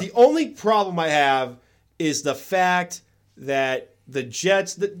fit. Go for it. The only problem I have is the fact that the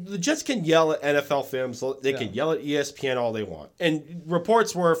Jets can yell at NFL films. They can yell at ESPN all they want. And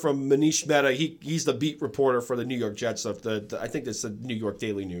reports were from Manish Mehta. He's the beat reporter for the New York Jets. I think that's the New York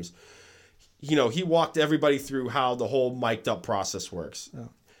Daily News. He walked everybody through how the whole mic'd up process works. Yeah.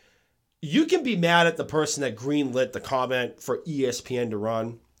 You can be mad at the person that greenlit the comment for ESPN to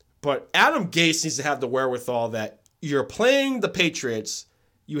run. But Adam Gase needs to have the wherewithal that you're playing the Patriots.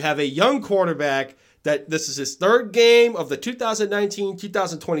 You have a young quarterback that this is his third game of the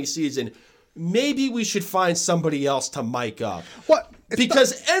 2019-2020 season. Maybe we should find somebody else to mic up. What?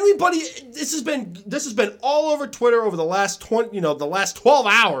 Because this has been all over Twitter over the last 12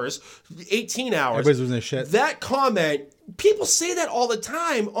 hours, 18 hours. Everybody's losing their shit. That comment, people say that all the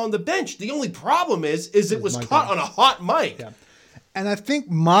time on the bench. The only problem is it was caught on a hot mic. Yeah. And I think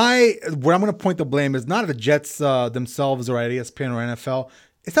where I'm going to point the blame is not at the Jets themselves or at ESPN or NFL.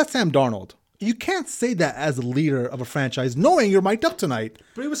 It's at Sam Darnold. you can't say that as a leader of a franchise, knowing you're mic'd up tonight.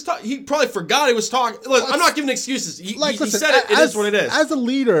 But he probably forgot he was talking. Look, I'm not giving excuses. He Listen, said it. It is what it is. As a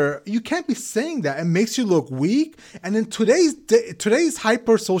leader, you can't be saying that. It makes you look weak. And in today's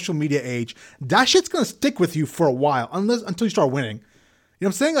hyper social media age, that shit's gonna stick with you for a while, until you start winning. You know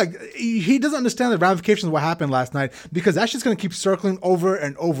what I'm saying? Like, he doesn't understand the ramifications of what happened last night, because that's just going to keep circling over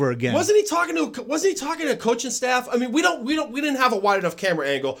and over again. Wasn't he talking to coaching staff? I mean, we didn't have a wide enough camera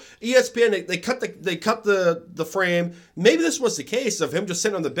angle. ESPN, they cut the frame. Maybe this was the case of him just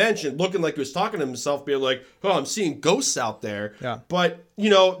sitting on the bench and looking like he was talking to himself, being like, "Oh, I'm seeing ghosts out there." Yeah. But,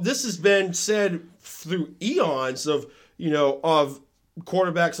 this has been said through eons of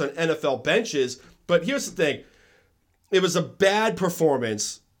quarterbacks on NFL benches. But here's the thing. It was a bad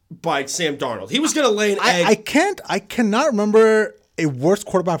performance by Sam Darnold. He was going to lay an egg. I cannot remember a worse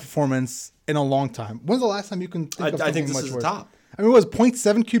quarterback performance in a long time. When's the last time you can think of something I think this much is worse? the top. I mean, it was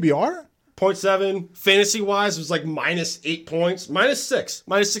 0.7 QBR? 0.7. Fantasy-wise, it was like minus 8 points. Minus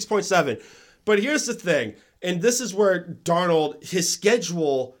 6.7. But here's the thing, and this is where Darnold, his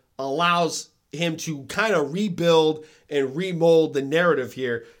schedule allows him to kind of rebuild and remold the narrative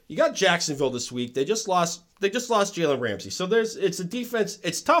here. You got Jacksonville this week. They just lost Jalen Ramsey. So it's a defense.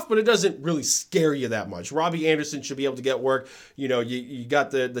 It's tough, but it doesn't really scare you that much. Robbie Anderson should be able to get work. You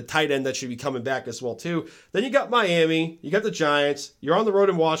got the tight end that should be coming back as well too. Then you got Miami. You got the Giants. You're on the road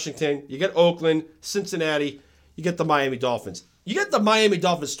in Washington. You got Oakland, Cincinnati. You get the Miami Dolphins. You get the Miami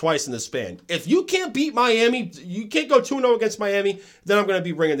Dolphins twice in the span. If you can't beat Miami, you can't go 2-0 against Miami, then I'm going to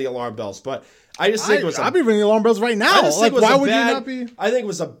be ringing the alarm bells. But I just think I'd be ringing the alarm bells right now. Why would you not be? I think it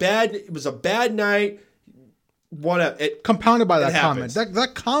was a bad night. Compounded by that comment.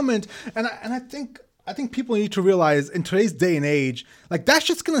 That comment, and I think people need to realize in today's day and age, like, that's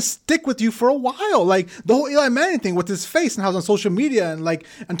just gonna stick with you for a while. Like the whole Eli Manning thing with his face and how it's on social media, and like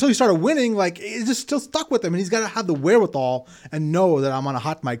until he started winning, like it's just still stuck with him. And he's gotta have the wherewithal and know that I'm on a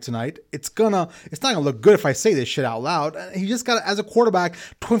hot mic tonight. It's not gonna look good if I say this shit out loud. He just gotta, as a quarterback,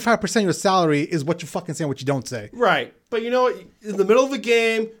 25% of your salary is what you fucking say and what you don't say. Right. But in the middle of a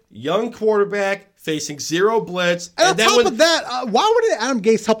game, young quarterback facing zero blitz. And on top of that, why would Adam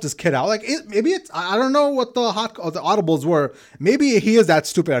Gase help this kid out? Like, I don't know what the audibles were. Maybe he is that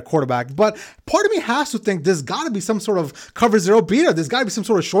stupid at quarterback. But part of me has to think there's got to be some sort of cover zero beater. There's got to be some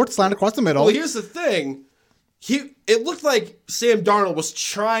sort of short slant across the middle. Well, here's the thing. It looked like Sam Darnold was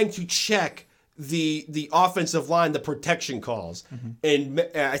trying to check the offensive line, the protection calls. Mm-hmm. And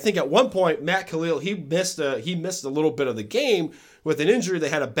I think at one point, Matt Khalil, he missed a little bit of the game with an injury. They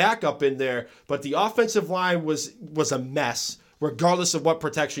had a backup in there, but the offensive line was a mess, regardless of what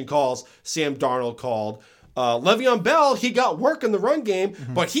protection calls Sam Darnold called. Le'Veon Bell, he got work in the run game,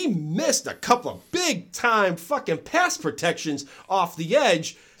 mm-hmm. but he missed a couple of big-time fucking pass protections off the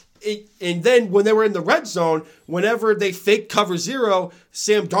edge. And then when they were in the red zone, whenever they fake cover zero,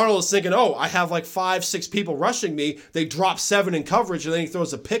 Sam Darnold is thinking, oh, I have like 5-6 people rushing me. They drop 7 in coverage, and then he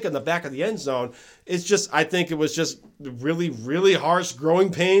throws a pick in the back of the end zone. It's just, I think it was just really, really harsh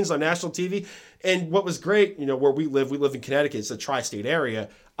growing pains on national TV. And what was great, where we live in Connecticut, it's a tri-state area.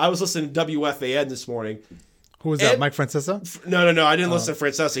 I was listening to WFAN this morning. Who was that? Mike Francesa? No. I didn't listen to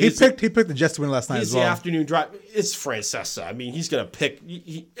Francesa. He picked the Jets to win last night as well. He's the afternoon drive. It's Francesa. I mean, he's going to pick.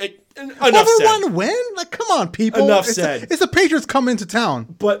 Enough Everyone said. Win? Like, come on, people. Enough said. It's the Patriots coming into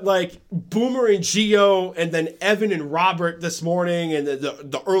town. But like Boomer and Gio, and then Evan and Robert this morning, and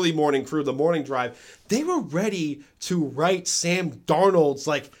the early morning crew, the morning drive, they were ready to write Sam Darnold's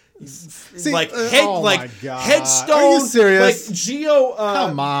headstone. Are you serious? Like Gio,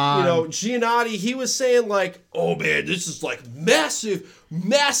 come on, Giannotti. He was saying like, "Oh man, this is like massive."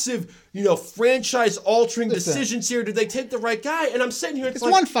 Franchise altering decisions here. Did they take the right guy? And I'm sitting here. It's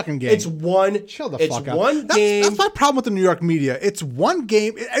like, one fucking game. It's one. Chill the fuck out. It's one game. That's my problem with the New York media. It's one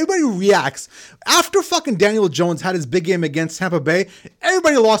game. Everybody reacts after fucking Daniel Jones had his big game against Tampa Bay.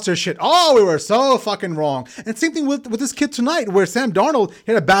 Everybody lost their shit. Oh, we were so fucking wrong. And same thing with this kid tonight, where Sam Darnold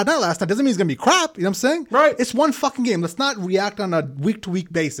had a bad night last night. Doesn't mean he's gonna be crap. You know what I'm saying? Right. It's one fucking game. Let's not react on a week to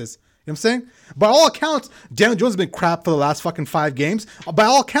week basis. You know what I'm saying? By all accounts, Daniel Jones has been crap for the last fucking 5 games. By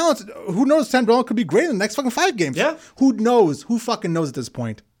all accounts, who knows? Sam Darnold could be great in the next fucking 5 games. Yeah. Who knows? Who fucking knows at this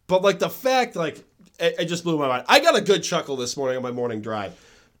point? But like the fact, it just blew my mind. I got a good chuckle this morning on my morning drive.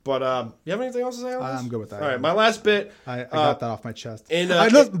 But you have anything else to say on this? I'm good with that. All right, my last bit. I got that off my chest. And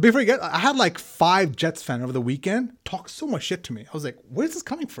before you get, I had like 5 Jets fans over the weekend talk so much shit to me. I was like, where is this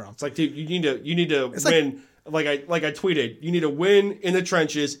coming from? It's like, dude, you need to win. Like I tweeted, you need to win in the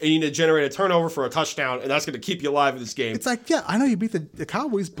trenches, and you need to generate a turnover for a touchdown, and that's going to keep you alive in this game. It's like, yeah, I know you beat the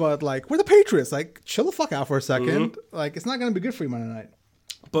Cowboys, but like, we're the Patriots. Like, chill the fuck out for a second. Mm-hmm. Like, it's not going to be good for you Monday night.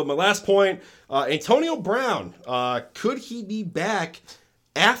 But my last point, Antonio Brown, could he be back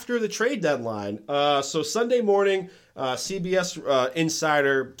after the trade deadline? So Sunday morning, CBS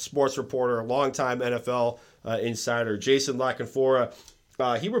insider, sports reporter, longtime NFL insider, Jason La Canfora,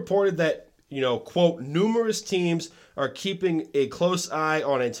 he reported that, quote, numerous teams are keeping a close eye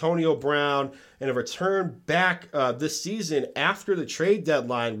on Antonio Brown, and a return back this season after the trade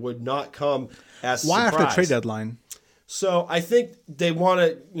deadline would not come as a Why surprise. after the trade deadline? So I think they want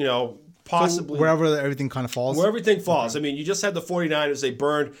to, possibly... So wherever everything kind of falls? Where everything falls. Okay. I mean, you just had the 49ers. They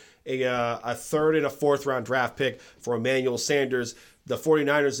burned a third and a fourth round draft pick for Emmanuel Sanders. The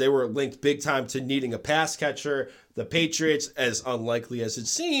 49ers, they were linked big time to needing a pass catcher. The Patriots, as unlikely as it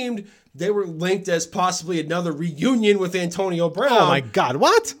seemed, they were linked as possibly another reunion with Antonio Brown. Oh my God,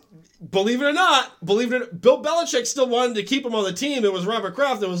 what? Believe it or not, Bill Belichick still wanted to keep him on the team. It was Robert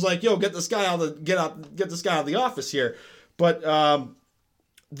Kraft that was like, "Yo, get this guy out of the office here." But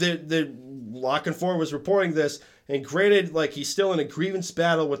the La Canfora was reporting this, and granted, like, he's still in a grievance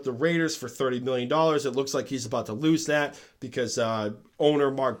battle with the Raiders for $30 million. It looks like he's about to lose that because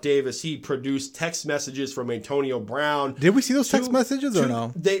owner Mark Davis, he produced text messages from Antonio Brown. Did we see those text messages or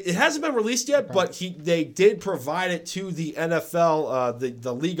no? It hasn't been released yet, but they did provide it to the NFL,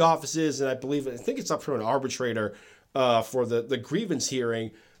 the league offices, and I think it's up to an arbitrator for the grievance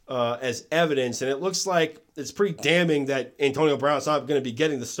hearing as evidence. And it looks like it's pretty damning that Antonio Brown's not going to be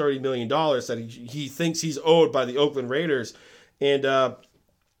getting the $30 million that he thinks he's owed by the Oakland Raiders. And,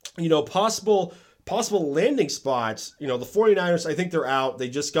 possible landing spots, the 49ers, I think they're out. They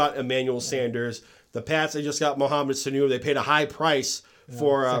just got Emmanuel Sanders. The Pats, they just got Mohamed Sanu. They paid a high price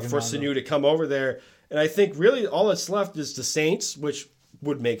for Sanu to come over there. And I think really all that's left is the Saints, which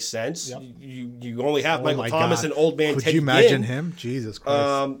would make sense. Yep. You only have Michael Thomas and old man Teddy. Could you imagine him? Jesus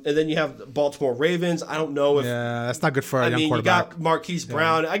Christ. And then you have the Baltimore Ravens. I don't know if... Yeah, that's not good for a young quarterback. You got Marquise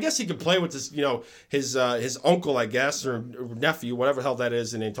Brown. I guess he could play with his uncle, I guess, or nephew, whatever the hell that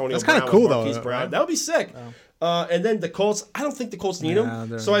is, and Antonio Brown. That's kind of cool, Marquise though. Brown. Right? That would be sick. Oh. And then the Colts, I don't think the Colts need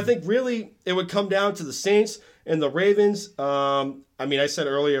him. So I think really it would come down to the Saints and the Ravens. I said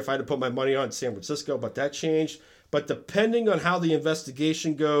earlier if I had to put my money on San Francisco, but that changed. But depending on how the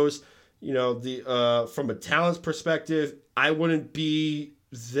investigation goes, from a talent perspective, it wouldn't be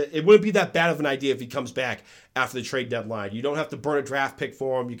that bad of an idea if he comes back after the trade deadline. You don't have to burn a draft pick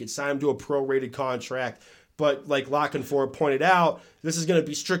for him. You can sign him to a prorated contract. But like La Canfora pointed out, this is going to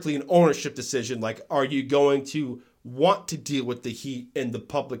be strictly an ownership decision. Like, are you going to want to deal with the heat and the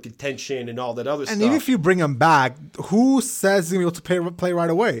public attention and all that other stuff? And even if you bring him back, who says he's going to be able to play right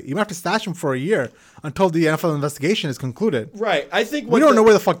away? You might have to stash him for a year until the NFL investigation is concluded. Right. I think we don't know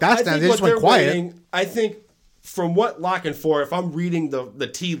where the fuck that stands. They just went quiet. I think from what La Canfora, if I'm reading the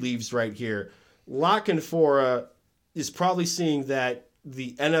tea leaves right here, La Canfora is probably seeing that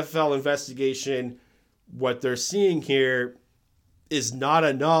the NFL investigation, what they're seeing here, is not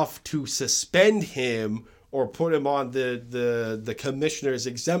enough to suspend him or put him on the commissioner's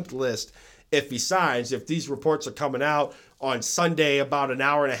exempt list if he signs. If these reports are coming out on Sunday about an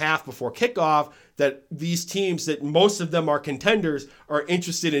hour and a half before kickoff, that these teams, that most of them are contenders, are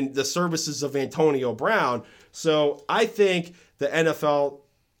interested in the services of Antonio Brown. So I think the NFL,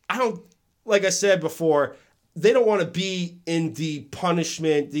 like I said before, they don't want to be in the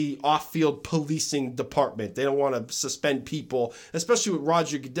punishment, the off-field policing department. They don't want to suspend people, especially with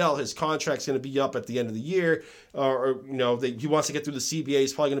Roger Goodell. His contract's going to be up at the end of the year. He wants to get through the CBA.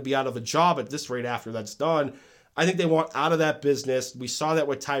 He's probably going to be out of a job at this rate after that's done. I think they want out of that business. We saw that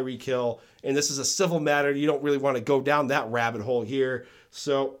with Tyreek Hill, and this is a civil matter. You don't really want to go down that rabbit hole here.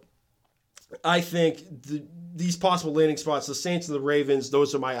 So I think these possible landing spots, the Saints and the Ravens,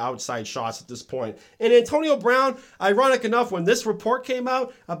 those are my outside shots at this point. And Antonio Brown, ironic enough, when this report came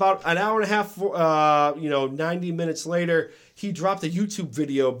out, about an hour and a half, 90 minutes later, he dropped a YouTube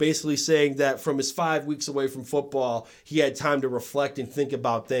video basically saying that from his 5 weeks away from football, he had time to reflect and think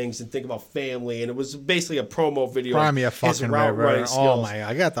about things and think about family. And it was basically a promo video. Cry me a fucking river. Oh my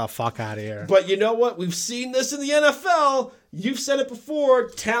God, get the fuck out of here. But you know what? We've seen this in the NFL. You've said it before.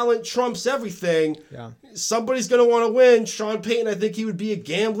 Talent trumps everything. Yeah. Somebody's going to want to win. Sean Payton, I think he would be a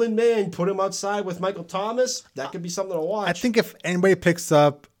gambling man. Put him outside with Michael Thomas. That could be something to watch. I think if anybody picks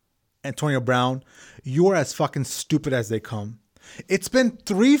up Antonio Brown, you're as fucking stupid as they come. It's been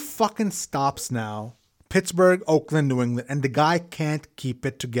 3 fucking stops now. Pittsburgh, Oakland, New England, and the guy can't keep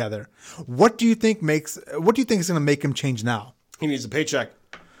it together. What do you think is going to make him change now? He needs a paycheck.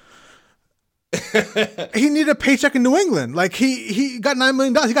 He needed a paycheck in New England. Like he got $9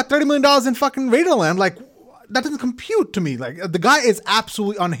 million. He got $30 million in fucking Raiderland. Like that doesn't compute to me. Like the guy is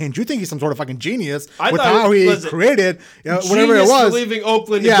absolutely unhinged. You think he's some sort of fucking genius I with thought how he created whatever it was. Leaving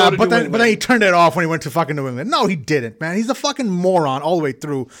Oakland. Yeah, to go to but New then England. he turned it off when he went to fucking New England. No, he didn't, man. He's a fucking moron all the way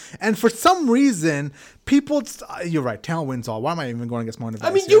through. And for some reason, people. You're right. Talent wins all. Why am I even going against Montez? I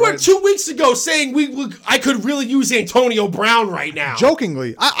mean, you were 2 weeks ago saying I could really use Antonio Brown right now.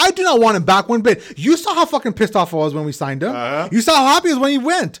 Jokingly, I do not want him back one bit. You saw how fucking pissed off I was when we signed him. You saw how happy he was when he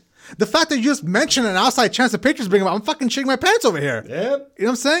went. The fact that you just mentioned an outside chance the Patriots bring him up, I'm fucking shitting my pants over here. Yeah. You know what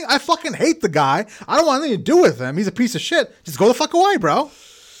I'm saying? I fucking hate the guy. I don't want anything to do with him. He's a piece of shit. Just go the fuck away, bro.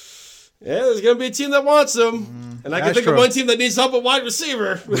 Yeah, there's going to be a team that wants him. And I can think of one team that needs help at wide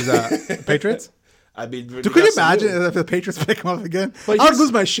receiver. Who's that? Patriots? I mean, could you imagine if the Patriots pick him up again? I would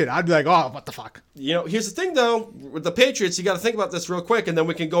lose my shit. I'd be like, oh, what the fuck? You know, here's the thing, though. With the Patriots, you got to think about this real quick, and then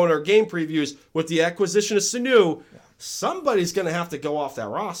we can go in our game previews. With the acquisition of Sanu, somebody's going to have to go off that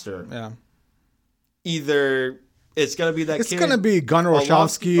roster. Yeah. Either it's going to be that it's kid. It's going to be Gunnar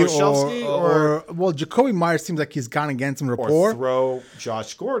Olszewski or well, Jacoby Myers seems like he's gone against some rapport. Or throw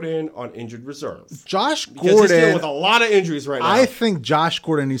Josh Gordon on injured reserve. Josh Gordon. Because he's dealing with a lot of injuries right now. I think Josh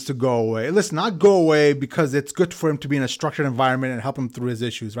Gordon needs to go away. Listen, not go away because it's good for him to be in a structured environment and help him through his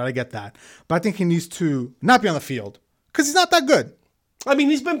issues, right? I get that. But I think he needs to not be on the field because he's not that good. I mean,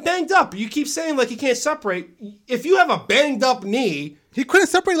 he's been banged up. You keep saying like he can't separate. If you have a banged up knee. He couldn't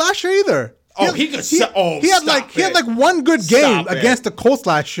separate last year either. He had like one good game against the Colts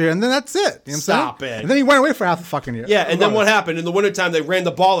last year, and then that's it. You know what I'm Stop saying? it. And then he went away for half the fucking year. Yeah, and then what happened? In the wintertime, they ran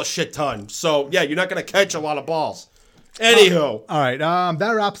the ball a shit ton. So, yeah, you're not going to catch a lot of balls. Anywho. All right,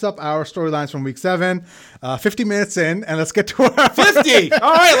 that wraps up our storylines from week 7. 50 minutes in, and let's get to our... 50!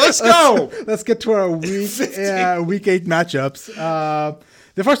 All right, let's go! Let's get to our week 8 matchups.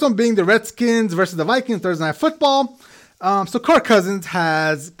 The first one being the Redskins versus the Vikings, Thursday Night Football. So Kirk Cousins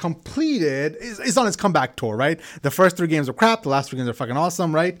has completed, is on his comeback tour, right? The first 3 games were crap. The last 3 games are fucking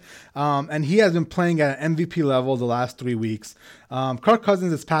awesome, right? And he has been playing at an MVP level the last 3 weeks. Kirk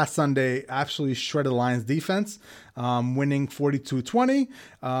Cousins this past Sunday absolutely shredded the Lions defense, winning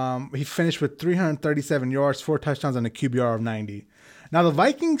 42-20. He finished with 337 yards, 4 touchdowns, and a QBR of 90. Now, the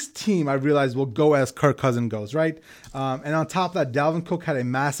Vikings team, I realize, will go as Kirk Cousins goes, right? And on top of that, Dalvin Cook had a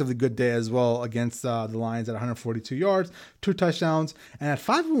massively good day as well against the Lions at 142 yards, 2 touchdowns. And at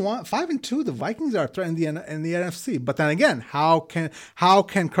 5-2, the Vikings are threatening in the NFC. But then again, how can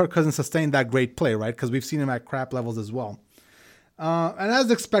Kirk Cousins sustain that great play, right? Because we've seen him at crap levels as well. And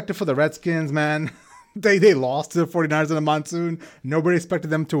as expected for the Redskins, man, they lost to the 49ers in the monsoon. Nobody expected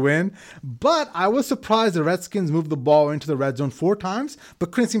them to win. But I was surprised the Redskins moved the ball into the red zone 4 times,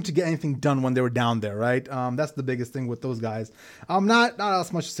 but couldn't seem to get anything done when they were down there, right? That's the biggest thing with those guys. Not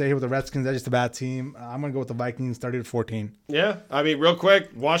else much to say here with the Redskins. They're just a bad team. I'm going to go with the Vikings, 30-14. Yeah, I mean, real quick,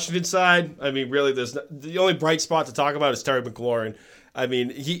 Washington side, I mean, really, the only bright spot to talk about is Terry McLaurin. I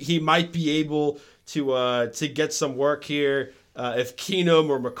mean, he might be able to get some work here. If Keenum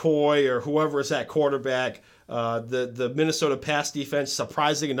or McCoy or whoever is at quarterback, the Minnesota pass defense,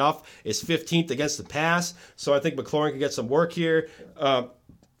 surprising enough, is 15th against the pass. So I think McLaurin can get some work here.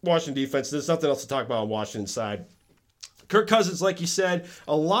 Washington defense, there's nothing else to talk about on Washington's side. Kirk Cousins, like you said,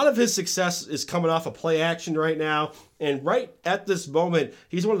 a lot of his success is coming off of play action right now. And right at this moment,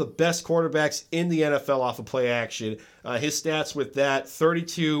 he's one of the best quarterbacks in the NFL off of play action. His stats with that,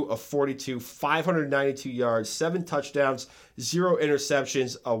 32 of 42, 592 yards, 7 touchdowns, 0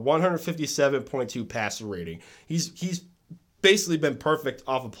 interceptions, a 157.2 passer rating. He's basically been perfect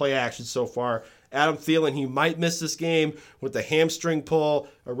off of play action so far. Adam Thielen, he might miss this game with the hamstring pull.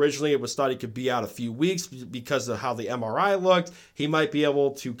 Originally, it was thought he could be out a few weeks because of how the MRI looked. He might be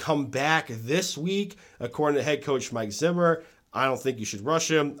able to come back this week, according to head coach Mike Zimmer. I don't think you should rush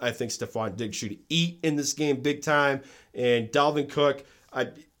him. I think Stephon Diggs should eat in this game big time. And Dalvin Cook,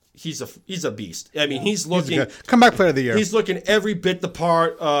 he's a beast. I mean, he's looking comeback player of the year. He's looking every bit the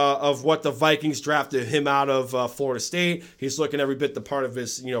part of what the Vikings drafted him out of Florida State. He's looking every bit the part of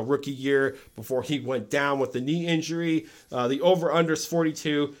his rookie year before he went down with the knee injury. The over/under is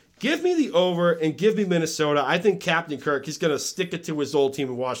 42. Give me the over and give me Minnesota. I think Captain Kirk, he's going to stick it to his old team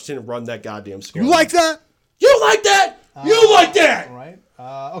in Washington and run that goddamn score. You like that? You like that? You like that? All right.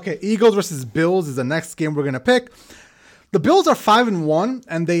 Okay, Eagles versus Bills is the next game we're going to pick. The Bills are 5-1,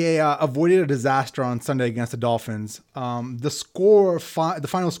 and they avoided a disaster on Sunday against the Dolphins. The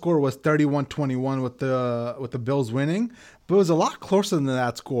final score was 31-21 with the Bills winning, but it was a lot closer than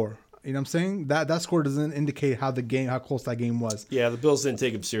that score. You know what I'm saying? That score doesn't indicate how close that game was. Yeah, the Bills didn't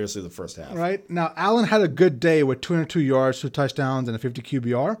take him seriously the first half. Right. Now, Allen had a good day with 202 yards, 2 touchdowns, and a 50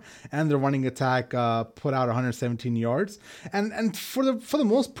 QBR, and the running attack put out 117 yards. And for the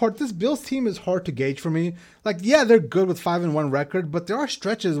most part, this Bills team is hard to gauge for me. Like, yeah, they're good with 5-1 record, but there are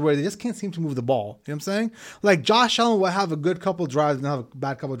stretches where they just can't seem to move the ball. You know what I'm saying? Like, Josh Allen will have a good couple drives and have a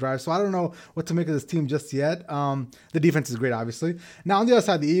bad couple drives, so I don't know what to make of this team just yet. The defense is great, obviously. Now, on the other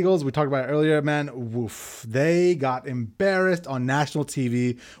side, the Eagles, we talked about it earlier, man, woof. They got embarrassed on national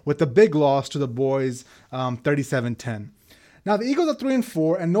TV with the big loss to the boys, 37-10. Now, the Eagles are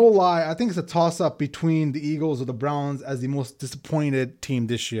 3-4, and no lie, I think it's a toss-up between the Eagles or the Browns as the most disappointed team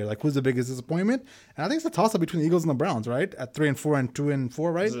this year. Like, who's the biggest disappointment? And I think it's a toss-up between the Eagles and the Browns, right? At 3-4 and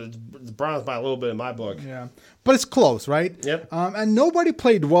 2-4, right? The Browns by a little bit in my book. Yeah. But it's close, right? Yep. And nobody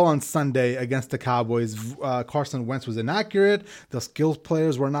played well on Sunday against the Cowboys. Carson Wentz was inaccurate, the skills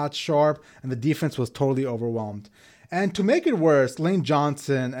players were not sharp, and the defense was totally overwhelmed. And to make it worse, Lane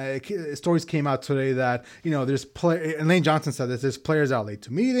Johnson, stories came out today that, and Lane Johnson said this, there's players out late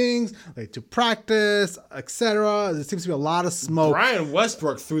to meetings, late to practice, etc. There seems to be a lot of smoke. Brian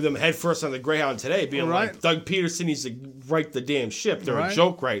Westbrook threw them headfirst on the Greyhound today, being like, Doug Peterson needs to right the damn ship. They're a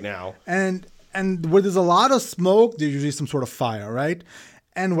joke right now. And where there's a lot of smoke, there's usually some sort of fire, right?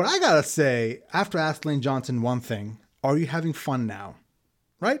 And what I gotta say, after asking Lane Johnson one thing, are you having fun now?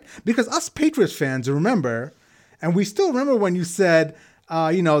 Right? Because us Patriots fans remember... And we still remember when you said,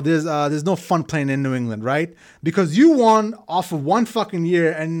 there's no fun playing in New England, right? Because you won off of one fucking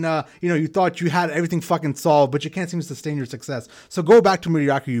year and, you thought you had everything fucking solved, but you can't seem to sustain your success. So go back to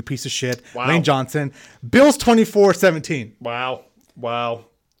mediocrity, you piece of shit. Wow. Lane Johnson. Bills 24-17. Wow.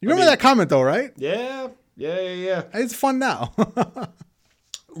 You remember that comment, though, right? Yeah. It's fun now.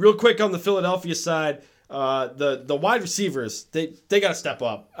 Real quick on the Philadelphia side. The wide receivers, they got to step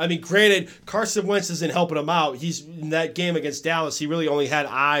up. I mean, granted, Carson Wentz isn't helping him out. He's in that game against Dallas. He really only had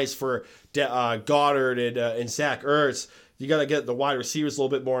eyes for Goddard and Zach Ertz. You got to get the wide receivers a little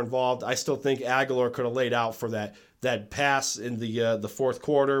bit more involved. I still think Aguilar could have laid out for that pass in the fourth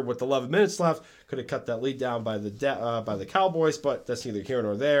quarter with 11 minutes left. Could have cut that lead down by the Cowboys, but that's neither here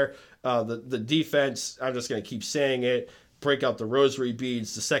nor there. The defense, I'm just going to keep saying it. Break out the rosary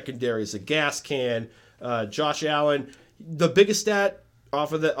beads. The secondary is a gas can. Josh Allen, the biggest stat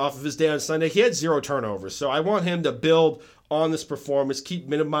off of his day on Sunday, he had 0 turnovers. So I want him to build on this performance, keep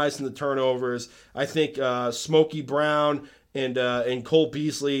minimizing the turnovers. I think Smokey Brown and Cole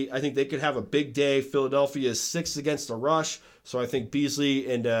Beasley, I think they could have a big day. Philadelphia is 6th against the rush, so I think Beasley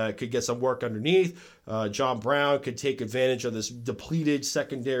could get some work underneath. John Brown could take advantage of this depleted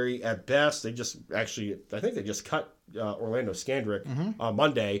secondary at best. I think they just cut Orlando Scandrick on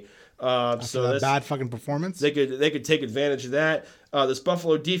Monday. So that bad fucking performance. They could take advantage of that. This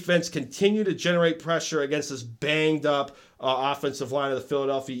Buffalo defense continue to generate pressure against this banged up offensive line of the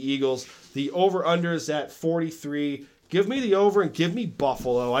Philadelphia Eagles. The over-under is at 43. Give me the over and give me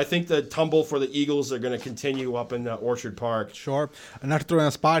Buffalo. I think the tumble for the Eagles are going to continue up in Orchard Park. Sure. And not to throw in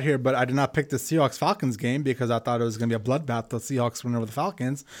a spot here, but I did not pick the Seahawks-Falcons game because I thought it was going to be a bloodbath. The Seahawks win over the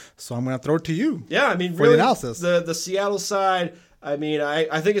Falcons. So I'm going to throw it to you. Yeah, I mean, for really, the analysis. The Seattle side, I mean,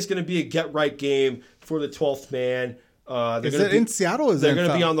 I think it's going to be a get-right game for the 12th man. Is it in Seattle? They're going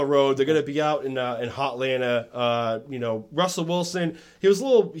to be on the road. They're going to be out in Hotlanta. Russell Wilson,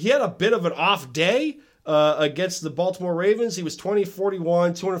 he had a bit of an off day against the Baltimore Ravens. He was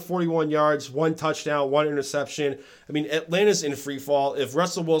 20-41, 241 yards, 1 touchdown, 1 interception. I mean, Atlanta's in free fall. If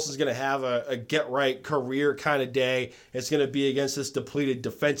Russell Wilson's going to have a get-right career kind of day, it's going to be against this depleted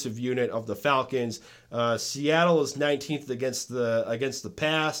defensive unit of the Falcons. Seattle is 19th against the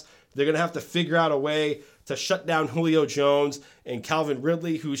pass. They're going to have to figure out a way to shut down Julio Jones and Calvin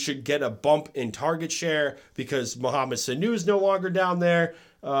Ridley, who should get a bump in target share because Mohamed Sanu is no longer down there.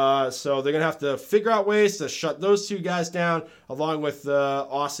 So they're going to have to figure out ways to shut those two guys down, along with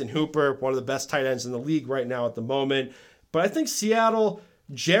Austin Hooper, one of the best tight ends in the league right now at the moment. But I think Seattle,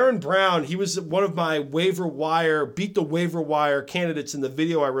 Jaron Brown, he was one of my beat the waiver wire candidates in the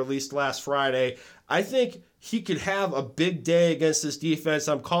video I released last Friday. I think he could have a big day against this defense.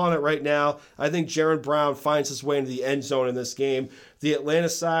 I'm calling it right now. I think Jaron Brown finds his way into the end zone in this game. The Atlanta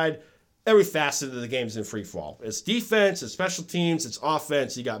side, every facet of the game is in free fall. It's defense, it's special teams, it's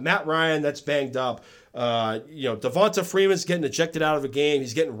offense. You got Matt Ryan that's banged up. Devonta Freeman's getting ejected out of a game.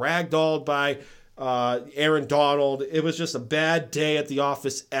 He's getting ragdolled by Aaron Donald. It was just a bad day at the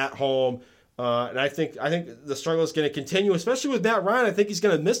office at home. And I think the struggle is going to continue, especially with Matt Ryan. I think he's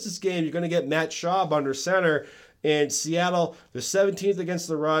going to miss this game. You're going to get Matt Schaub under center. And Seattle, they're 17th against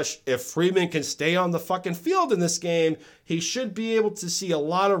the rush. If Freeman can stay on the fucking field in this game, he should be able to see a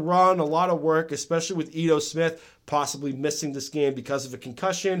lot of run, a lot of work, especially with Ito Smith possibly missing this game because of a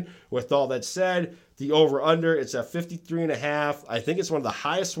concussion. With all that said, the over-under, it's at 53.5. I think it's one of the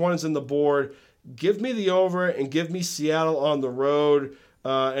highest ones in the board. Give me the over and give me Seattle on the road.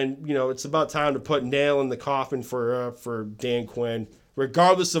 And, it's about time to put nail in the coffin for Dan Quinn,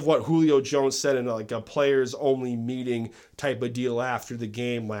 regardless of what Julio Jones said in like a players-only meeting type of deal after the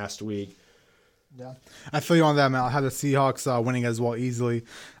game last week. Yeah, I feel you on that, man. I'll have the Seahawks winning as well easily.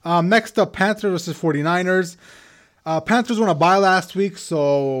 Next up, Panthers versus 49ers. Panthers won a bye last week,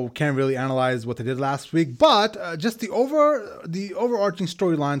 so can't really analyze what they did last week. But just the overarching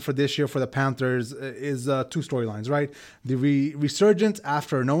storyline for this year for the Panthers is two storylines, right? The resurgence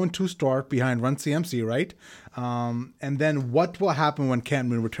after a 0-2 start behind Run CMC, right? And then what will happen when Cam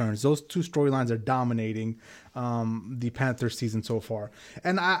Newton returns? Those two storylines are dominating the Panthers season so far.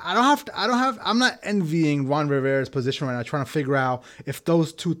 And I'm not envying Ron Rivera's position right now, trying to figure out if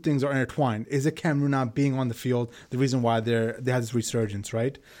those two things are intertwined. Is it Cam Newton not being on the field the reason why they have this resurgence,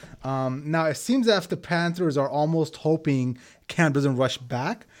 right? Now it seems as if the Panthers are almost hoping Cam doesn't rush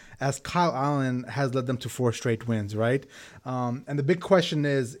back, as Kyle Allen has led them to 4 straight wins, right? And the big question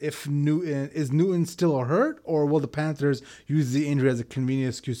is Newton still hurt, or will the Panthers use the injury as a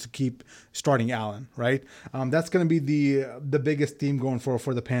convenient excuse to keep starting Allen, right? That's going to be the biggest theme going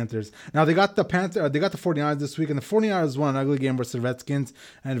for the Panthers. Now they got the 49ers this week, and the 49ers won an ugly game versus the Redskins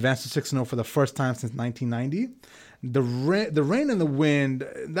and advanced to 6-0 for the first time since 1990. The rain and the wind,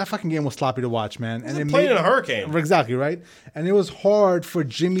 that fucking game was sloppy to watch, man. And playing in a hurricane. Exactly, right? And it was hard for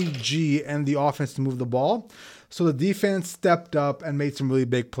Jimmy G and the offense to move the ball. So the defense stepped up and made some really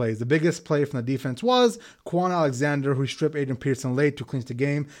big plays. The biggest play from the defense was Quan Alexander, who stripped Adrian Peterson late to clinch the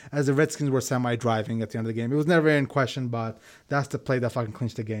game, as the Redskins were semi-driving at the end of the game. It was never in question, but that's the play that fucking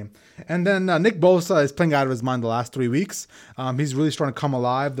clinched the game. And then Nick Bosa is playing out of his mind the last 3 weeks. He's really starting to come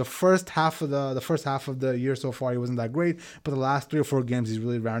alive. The first half of the year so far, he wasn't that great, but the last 3 or 4 games, he's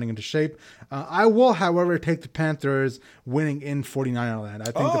really rounding into shape. I will, however, take the Panthers winning in 49er land.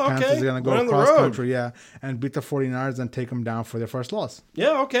 I think the Panthers are going to go across country, and beat the 49ers and take them down for their first loss.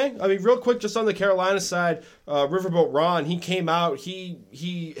 Yeah, okay. I mean, real quick, just on the Carolina side, Riverboat Ron, he came out,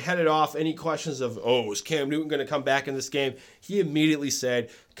 he headed off any questions of, is Cam Newton going to come back in this game? He immediately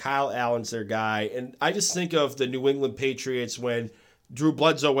said, Kyle Allen's their guy. And I just think of the New England Patriots when Drew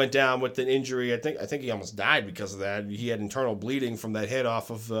Bledsoe went down with an injury. I think he almost died because of that. He had internal bleeding from that hit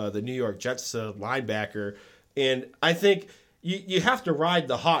off of the New York Jets linebacker. And I think you have to ride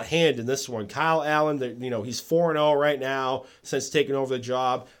the hot hand in this one. Kyle Allen, he's 4-0 right now since taking over the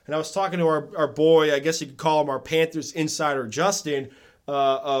job. And I was talking to our boy, I guess you could call him our Panthers insider, Justin,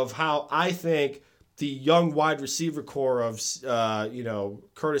 of how I think the young wide receiver core of,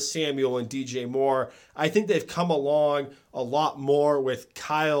 Curtis Samuel and DJ Moore, I think they've come along a lot more with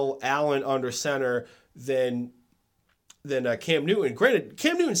Kyle Allen under center than Cam Newton. Granted,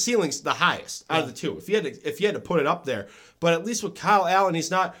 Cam Newton's ceiling's the highest out of the two. If you had to put it up there, but at least with Kyle Allen, he's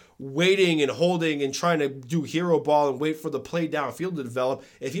not waiting and holding and trying to do hero ball and wait for the play downfield to develop.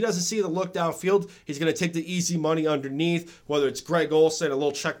 If he doesn't see the look downfield, he's going to take the easy money underneath. Whether it's Greg Olsen, a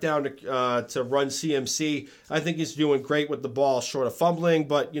little check down to run CMC, I think he's doing great with the ball, short of fumbling.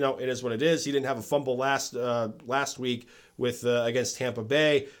 But it is what it is. He didn't have a fumble last week with against Tampa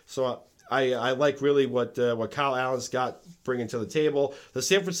Bay, so. I like really what Kyle Allen's got bringing to the table. The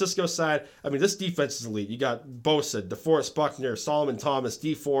San Francisco side, I mean, this defense is elite. You got Bosa, DeForest Buckner, Solomon Thomas,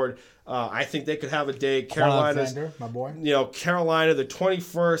 D Ford. I think they could have a day. Carolina's, my boy. Carolina, the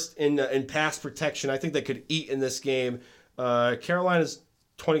 21st in pass protection. I think they could eat in this game. Carolina's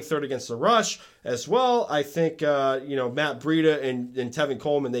 23rd against the rush as well. I think Matt Breida and Tevin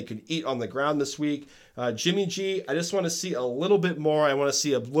Coleman, they could eat on the ground this week. Jimmy G, I just want to see a little bit more. I want to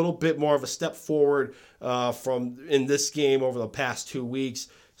see a little bit more of a step forward from in this game over the past 2 weeks.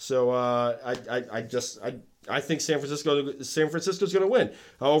 So I think San Francisco's going to win.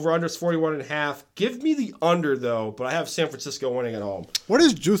 Over under is 41.5. Give me the under though, but I have San Francisco winning at home. What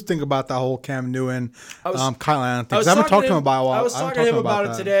does Juice think about that whole Cam Newton, Kyle Allen thing? I haven't talked to him about a while. I was talking to him about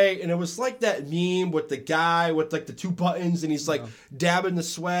it today, and it was like that meme with the guy with like the 2 buttons, and he's like dabbing the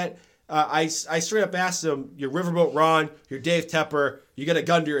sweat. I straight up asked him, you're Riverboat Ron, you're Dave Tepper, you got a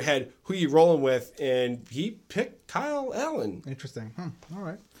gun to your head, who you rolling with? And he picked Kyle Allen. Interesting. All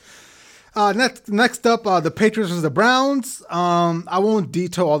right. Next up, the Patriots versus the Browns. I won't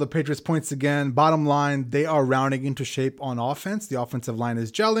detail all the Patriots points again. Bottom line, they are rounding into shape on offense. The offensive line is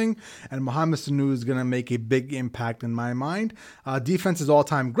gelling, and Mohamed Sanu is going to make a big impact in my mind. Defense is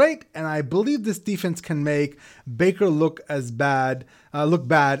all-time great, and I believe this defense can make Baker look bad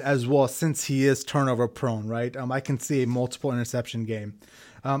as well, since he is turnover prone, right? I can see a multiple interception game.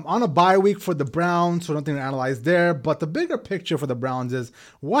 On a bye week for the Browns, so nothing to analyze there. But the bigger picture for the Browns is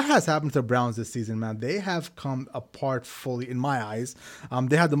what has happened to the Browns this season, man. They have come apart fully in my eyes.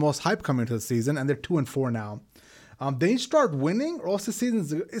 They had the most hype coming into the season, and they're 2-4 now. They need to start winning, or else the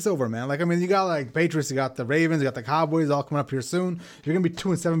season is over, man. Like, I mean, you got like Patriots, you got the Ravens, you got the Cowboys all coming up here soon. You're gonna be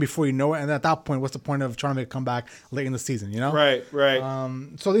 2-7 before you know it, and at that point, what's the point of trying to make a comeback late in the season? You know? Right.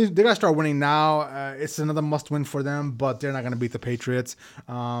 So they gotta start winning now. It's another must-win for them, but they're not gonna beat the Patriots.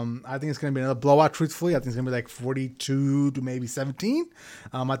 I think it's gonna be another blowout. Truthfully, I think it's gonna be like 42 to maybe 17.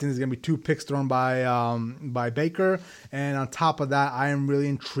 I think there's gonna be 2 picks thrown by Baker, and on top of that, I am really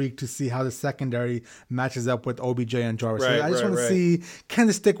intrigued to see how the secondary matches up with OBJ and Jarvis. I just want to see, can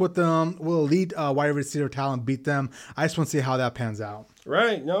they stick with them? Will elite wide receiver talent beat them? I just want to see how that pans out.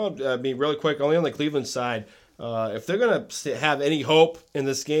 Right. No, I mean, really quick, only on the Cleveland side, if they're going to have any hope in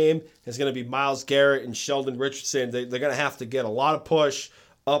this game, it's going to be Myles Garrett and Sheldon Richardson. They're going to have to get a lot of push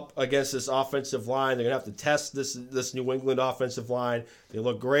up against this offensive line. They're going to have to test this New England offensive line. They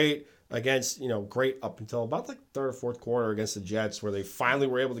look great against, great up until about the third or fourth quarter against the Jets, where they finally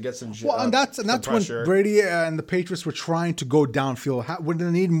were able to get some and that's pressure. When Brady and the Patriots were trying to go downfield. When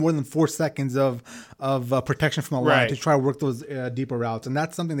they need more than 4 seconds of protection from the line to try to work those deeper routes, and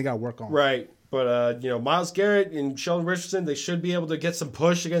that's something they got to work on. Right. But, Myles Garrett and Sheldon Richardson, they should be able to get some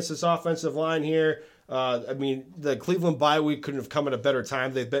push against this offensive line here. I mean, the Cleveland bye week couldn't have come at a better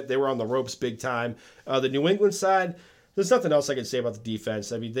time. They were on the ropes big time. The New England side, there's nothing else I can say about the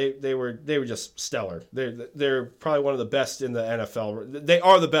defense. I mean, they were just stellar. They're probably one of the best in the NFL. They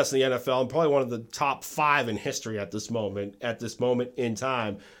are the best in the NFL, and probably one of the top 5 in history at this moment in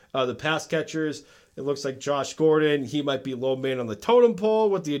time. The pass catchers, it looks like Josh Gordon. He might be low man on the totem pole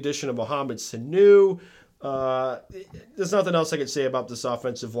with the addition of Mohamed Sanu. There's nothing else I can say about this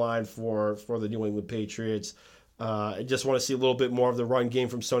offensive line for the New England Patriots. I just want to see a little bit more of the run game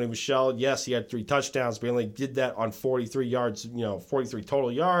from Sony Michel. Yes, he had 3 touchdowns, but he only did that on 43 yards, 43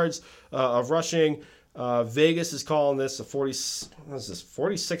 total yards of rushing. Vegas is calling this a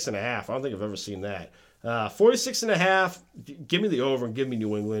 46.5. I don't think I've ever seen that. 46.5. Give me the over and give me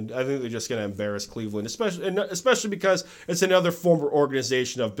New England. I think they're just going to embarrass Cleveland, especially because it's another former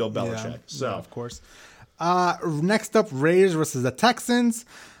organization of Bill Belichick. Yeah, of course. Next up, Raiders versus the Texans.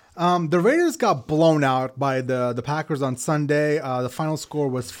 The Raiders got blown out by the Packers on Sunday. The final score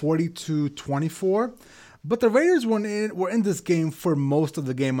was 42-24. But the Raiders were in this game for most of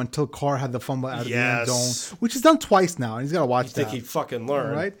the game until Carr had the fumble out of the end zone, which he's done twice now, and he's got to watch that. You think he'd fucking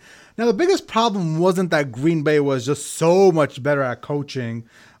learn. Right? Now, the biggest problem wasn't that Green Bay was just so much better at coaching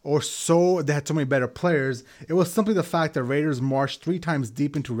or they had so many better players. It was simply the fact that Raiders marched 3 times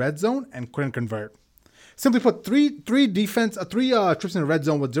deep into red zone and couldn't convert. Simply put, three trips in the red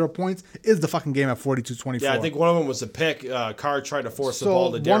zone with 0 points is the fucking game at 42-24. Yeah, I think one of them was a pick. Carr tried to force the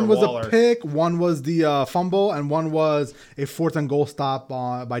ball to Darren Waller. One was a pick, one was the fumble, and one was a 4th and goal stop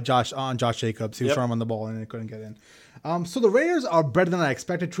by Josh Jacobs. He was trying to run the ball and it couldn't get in. So the Raiders are better than I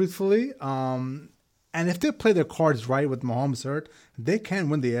expected, truthfully. And if they play their cards right with Mahomes hurt, they can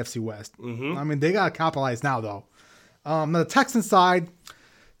win the AFC West. Mm-hmm. I mean, they got to capitalize now, though. Now, the Texans side,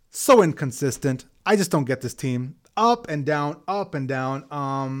 so inconsistent. I just don't get this team. Up and down, up and down.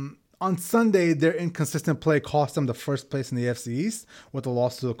 On Sunday, their inconsistent play cost them the first place in the AFC East with the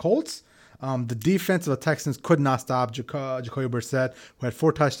loss to the Colts. The defense of the Texans could not stop Jacoby Brissett, who had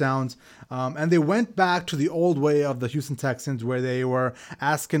 4 touchdowns. And they went back to the old way of the Houston Texans, where they were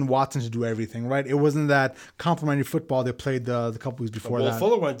asking Watson to do everything, right? It wasn't that complimentary football they played the couple weeks before that.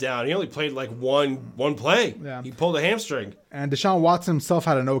 Fuller went down. He only played like one play. Yeah. He pulled a hamstring. And Deshaun Watson himself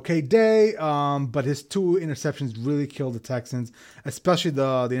had an okay day, but his 2 interceptions really killed the Texans, especially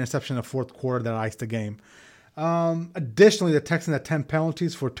the interception in the fourth quarter that iced the game. Additionally, the Texans had 10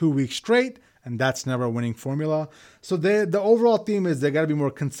 penalties for 2 weeks straight, and that's never a winning formula. So the overall theme is they got to be more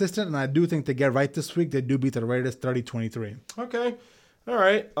consistent, and I do think they get right this week. They do beat the Raiders 30-23. Okay. All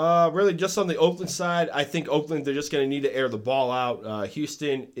right. Really, just on the Oakland side, I think Oakland, they're just going to need to air the ball out.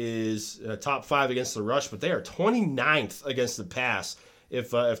 Houston is top 5 against the rush, but they are 29th against the pass.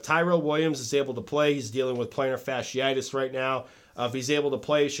 If Tyrell Williams is able to play, he's dealing with plantar fasciitis right now. If he's able to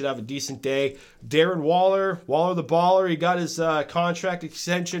play, he should have a decent day. Darren Waller the baller, he got his contract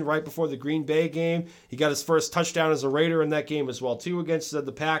extension right before the Green Bay game. He got his first touchdown as a Raider in that game as well, too, against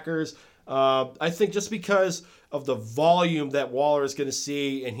the Packers. I think just because of the volume that Waller is going to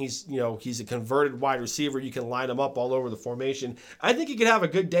see, and he's a converted wide receiver, you can line him up all over the formation. I think he could have a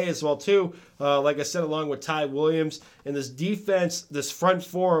good day as well too. Like I said, along with Ty Williams and this defense, this front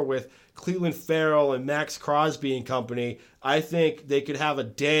four with Cleveland Farrell and Max Crosby and company, I think they could have a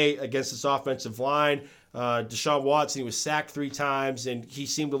day against this offensive line. Deshaun Watson, he was sacked 3 times, and he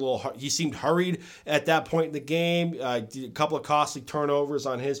seemed hurried at that point in the game. Did a couple of costly turnovers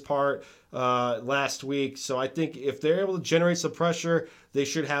on his part last week. So I think if they're able to generate some pressure, they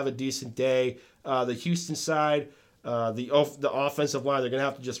should have a decent day. The Houston side, the offensive line, they're going to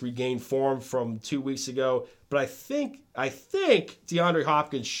have to just regain form from 2 weeks ago. But I think DeAndre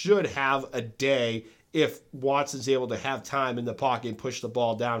Hopkins should have a day if Watson's able to have time in the pocket and push the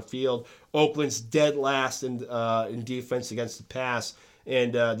ball downfield. Oakland's dead last in defense against the pass,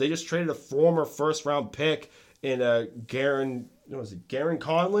 and they just traded a former first-round pick in Garen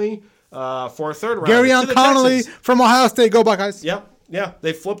Conley for a third round. Garyon Conley from Ohio State. Go Buckeyes. Yep. Yeah,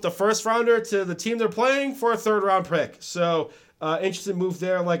 they flipped a first-rounder to the team they're playing for a third-round pick. So, interesting move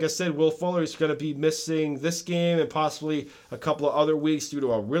there. Like I said, Will Fuller is going to be missing this game and possibly a couple of other weeks due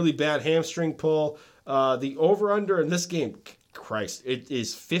to a really bad hamstring pull. The over-under in this game, Christ, it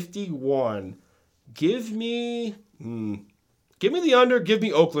is 51. Give me the under. Give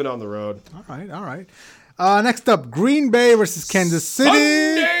me Oakland on the road. All right. Next up, Green Bay versus Kansas City.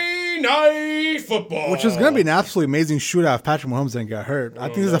 Sunday Night Football. Which is going to be an absolutely amazing shootout if Patrick Mahomes didn't get hurt. I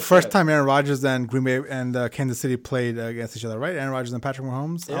think this is the first time Aaron Rodgers and Green Bay and Kansas City played against each other, right? Aaron Rodgers and Patrick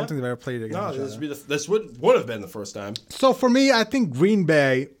Mahomes? Yeah. I don't think they've ever played against each other. This would have been the first time. So for me, I think Green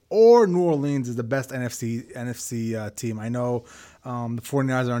Bay or New Orleans is the best NFC team. I know the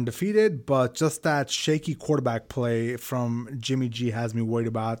 49ers are undefeated, but just that shaky quarterback play from Jimmy G has me worried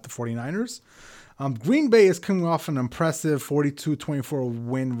about the 49ers. Green Bay is coming off an impressive 42-24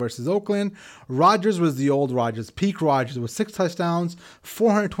 win versus Oakland. Rodgers was the old Rodgers, peak Rodgers, with 6 touchdowns,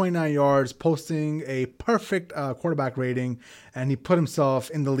 429 yards, posting a perfect quarterback rating, and he put himself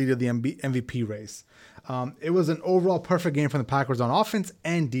in the lead of the MVP race. It was an overall perfect game from the Packers on offense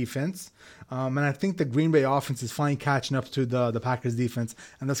and defense. And I think the Green Bay offense is finally catching up to the Packers defense,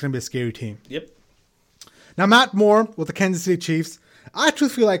 and that's going to be a scary team. Yep. Now, Matt Moore with the Kansas City Chiefs. I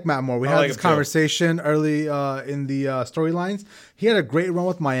truthfully like Matt Moore. We had this conversation early in the storylines. He had a great run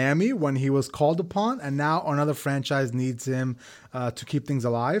with Miami when he was called upon, and now another franchise needs him to keep things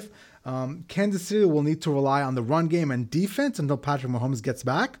alive. Kansas City will need to rely on the run game and defense until Patrick Mahomes gets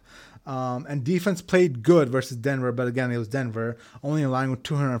back. And defense played good versus Denver, but again, it was Denver, only allowing with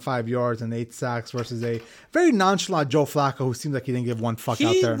 205 yards and 8 sacks versus a very nonchalant Joe Flacco who seems like he didn't give one fuck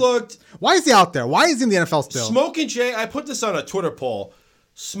out there. Why is he out there? Why is he in the NFL still? Smoking Jay, I put this on a Twitter poll.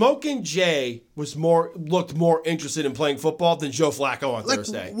 Smoking Jay looked more interested in playing football than Joe Flacco on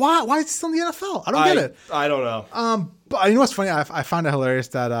Thursday. Why is he still in the NFL? I don't get it. I don't know. But you know what's funny? I found it hilarious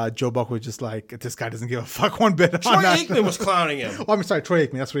that Joe Buck was just like, this guy doesn't give a fuck one bit. Troy Aikman was clowning him. Oh, I'm sorry, Troy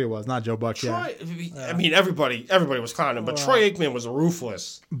Aikman. That's what it was, not Joe Buck. I mean, everybody was clowning him, but Troy Aikman was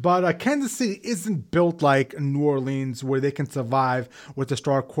ruthless. But Kansas City isn't built like New Orleans, where they can survive with the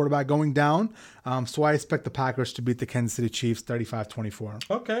star quarterback going down. So I expect the Packers to beat the Kansas City Chiefs 35-24.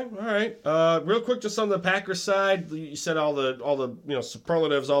 Okay, all right. Real quick, just on the Packers side, you said all the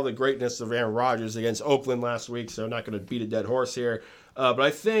superlatives, all the greatness of Aaron Rodgers against Oakland last week. So I'm not going to beat a dead horse here. But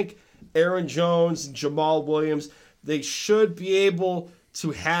I think Aaron Jones and Jamal Williams, they should be able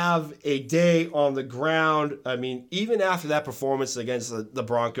to have a day on the ground. I mean, even after that performance against the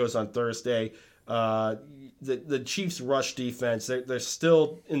Broncos on Thursday, the Chiefs' rush defense, they're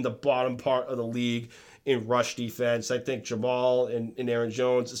still in the bottom part of the league in rush defense. I think Jamal and Aaron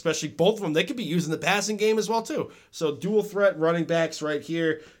Jones, especially both of them, they could be using the passing game as well too. So dual threat running backs right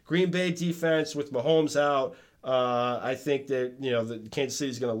here. Green Bay defense with Mahomes out. I think that the Kansas City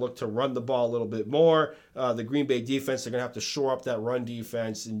is going to look to run the ball a little bit more. The Green Bay defense, they're going to have to shore up that run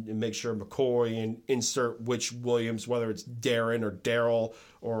defense and make sure McCoy and insert which Williams, whether it's Darren or Daryl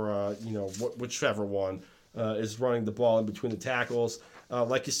or whichever one is running the ball in between the tackles.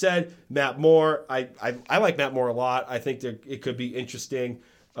 Like you said, Matt Moore, I like Matt Moore a lot. I think that it could be interesting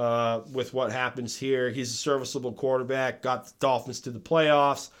with what happens here. He's a serviceable quarterback, got the Dolphins to the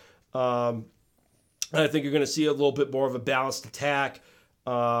playoffs. I think you're going to see a little bit more of a balanced attack.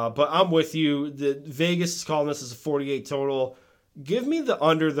 But I'm with you. The Vegas is calling this as a 48 total. Give me the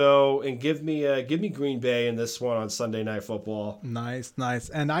under though, and give me Green Bay in this one on Sunday Night Football. Nice.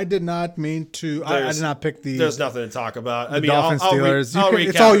 And I did not mean to. I did not pick the. There's nothing to talk about. Dolphins Steelers. I'll recap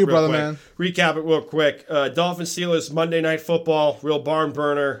it's all you, real brother, quick. man. Recap it real quick. Dolphins Steelers Monday Night Football, real barn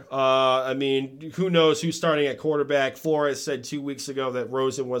burner. I mean, who knows who's starting at quarterback? Flores said 2 weeks ago that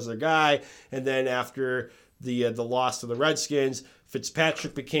Rosen was their guy, and then after the loss to the Redskins,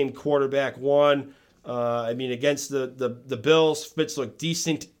 Fitzpatrick became quarterback one. I mean, against the Bills, Fitz looked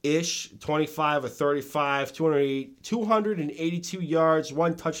decent-ish, 25 of 35, 282 yards,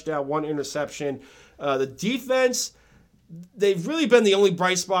 1 touchdown, 1 interception. The defense, they've really been the only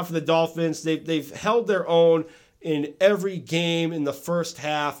bright spot for the Dolphins. They've held their own in every game in the first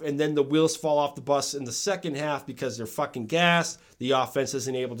half, and then the wheels fall off the bus in the second half because they're fucking gassed. The offense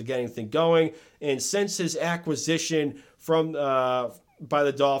isn't able to get anything going. And since his acquisition from by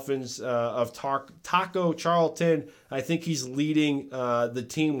the Dolphins of Taco Charlton, I think he's leading the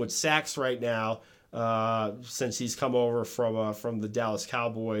team with sacks right now since he's come over from the Dallas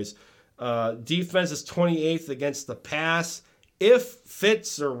Cowboys. Defense is 28th against the pass. If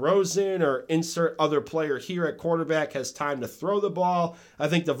Fitz or Rosen or insert other player here at quarterback has time to throw the ball, I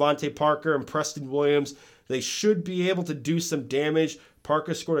think Devontae Parker and Preston Williams, they should be able to do some damage.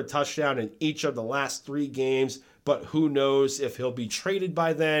 Parker scored a touchdown in each of the last 3 games, but who knows if he'll be traded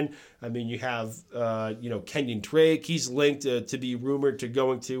by then. I mean, you have, Kenyon Drake. He's linked to be rumored to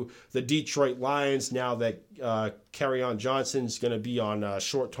going to the Detroit Lions now that Kerryon Johnson's going to be on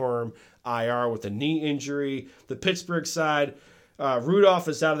short-term IR with a knee injury. The Pittsburgh side, Rudolph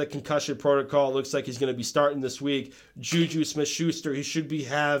is out of the concussion protocol. It looks like he's going to be starting this week. Juju Smith-Schuster, he should be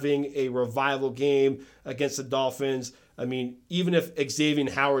having a revival game against the Dolphins. I mean, even if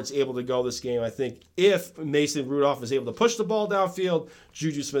Xavier Howard's able to go this game, I think if Mason Rudolph is able to push the ball downfield,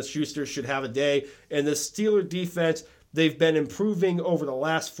 Juju Smith-Schuster should have a day. And the Steeler defense, they've been improving over the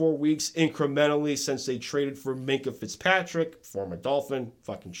last 4 weeks incrementally since they traded for Minkah Fitzpatrick, former Dolphin,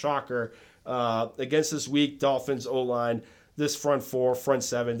 fucking shocker. Against this weak Dolphins O-line, this front 4, front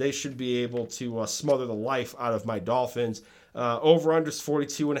 7, they should be able to smother the life out of my Dolphins. Over-under's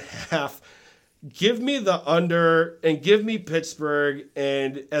 42.5. Give me the under and give me Pittsburgh.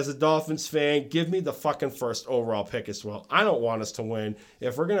 And as a Dolphins fan, give me the fucking first overall pick as well. I don't want us to win.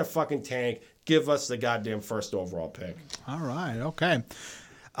 If we're going to fucking tank, give us the goddamn first overall pick. All right. Okay.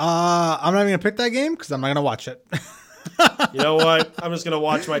 I'm not even going to pick that game because I'm not going to watch it. You know what? I'm just going to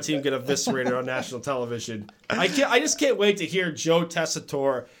watch my team get eviscerated on national television. I just can't wait to hear Joe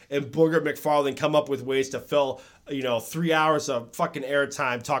Tessitore and Booger McFarland come up with ways to fill 3 hours of fucking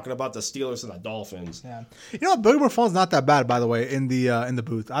airtime talking about the Steelers and the Dolphins. Yeah. You know what? Booger McFarland's not that bad, by the way, in the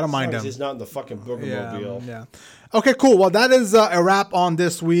booth. I don't mind him. He's not in the fucking Boogermobile. Yeah. Okay, cool. Well, that is a wrap on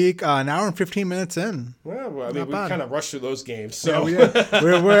this week. An hour and 15 minutes in. Well, I mean, we kind of rushed through those games. So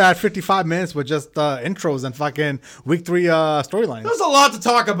we're at 55 minutes with just intros and fucking week 3 storylines. There's a lot to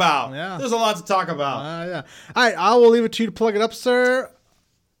talk about. Yeah. There's a lot to talk about. Yeah. All right, I will leave it to you to plug it up, sir.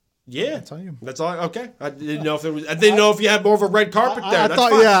 Yeah, that's on you. That's all. Okay, I didn't know if you had more of a red carpet there. I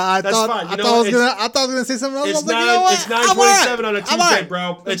thought I was gonna say something else. It's 9:27 on a Tuesday,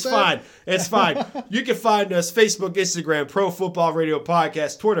 bro. It's fine. It's fine. You can find us Facebook, Instagram, Pro Football Radio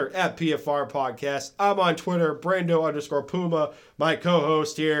Podcast, Twitter at PFR Podcast. I'm on Twitter, Brando_Puma. My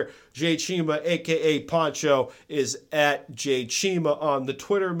co-host here, Jay Chima, aka Poncho, is at Jay Chima on the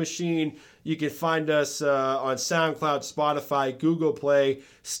Twitter machine. You can find us on SoundCloud, Spotify, Google Play,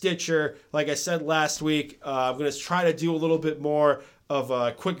 Stitcher. Like I said last week, I'm going to try to do a little bit more of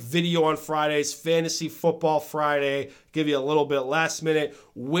a quick video on Fridays, Fantasy Football Friday, give you a little bit last minute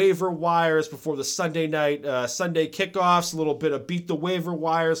waiver wires before the Sunday night, Sunday kickoffs, a little bit of beat the waiver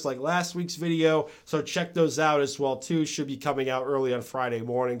wires like last week's video. So check those out as well too. Should be coming out early on Friday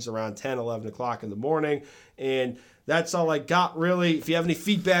mornings around 10, 11 o'clock in the morning. And that's all I got, really. If you have any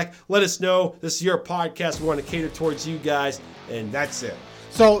feedback, let us know. This is your podcast. We want to cater towards you guys, and that's it.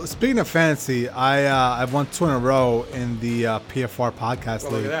 So, speaking of fantasy, I've won 2 in a row in the PFR podcast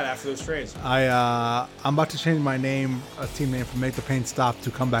league. Look at that, after those trades. I'm about to change my name, team name, from Make the Pain Stop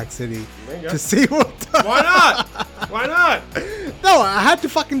to Comeback City to see what... Why not? Why not? No, I had to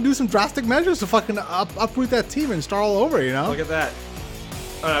fucking do some drastic measures to fucking uproot that team and start all over, you know? Look at that.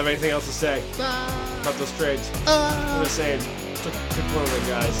 I don't have anything else to say about those trades. I'm just saying, took one of the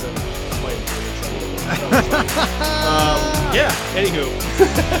guys and played yeah, anywho.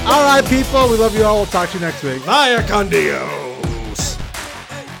 All right, people. We love you all. We'll talk to you next week. Vaya con Dio.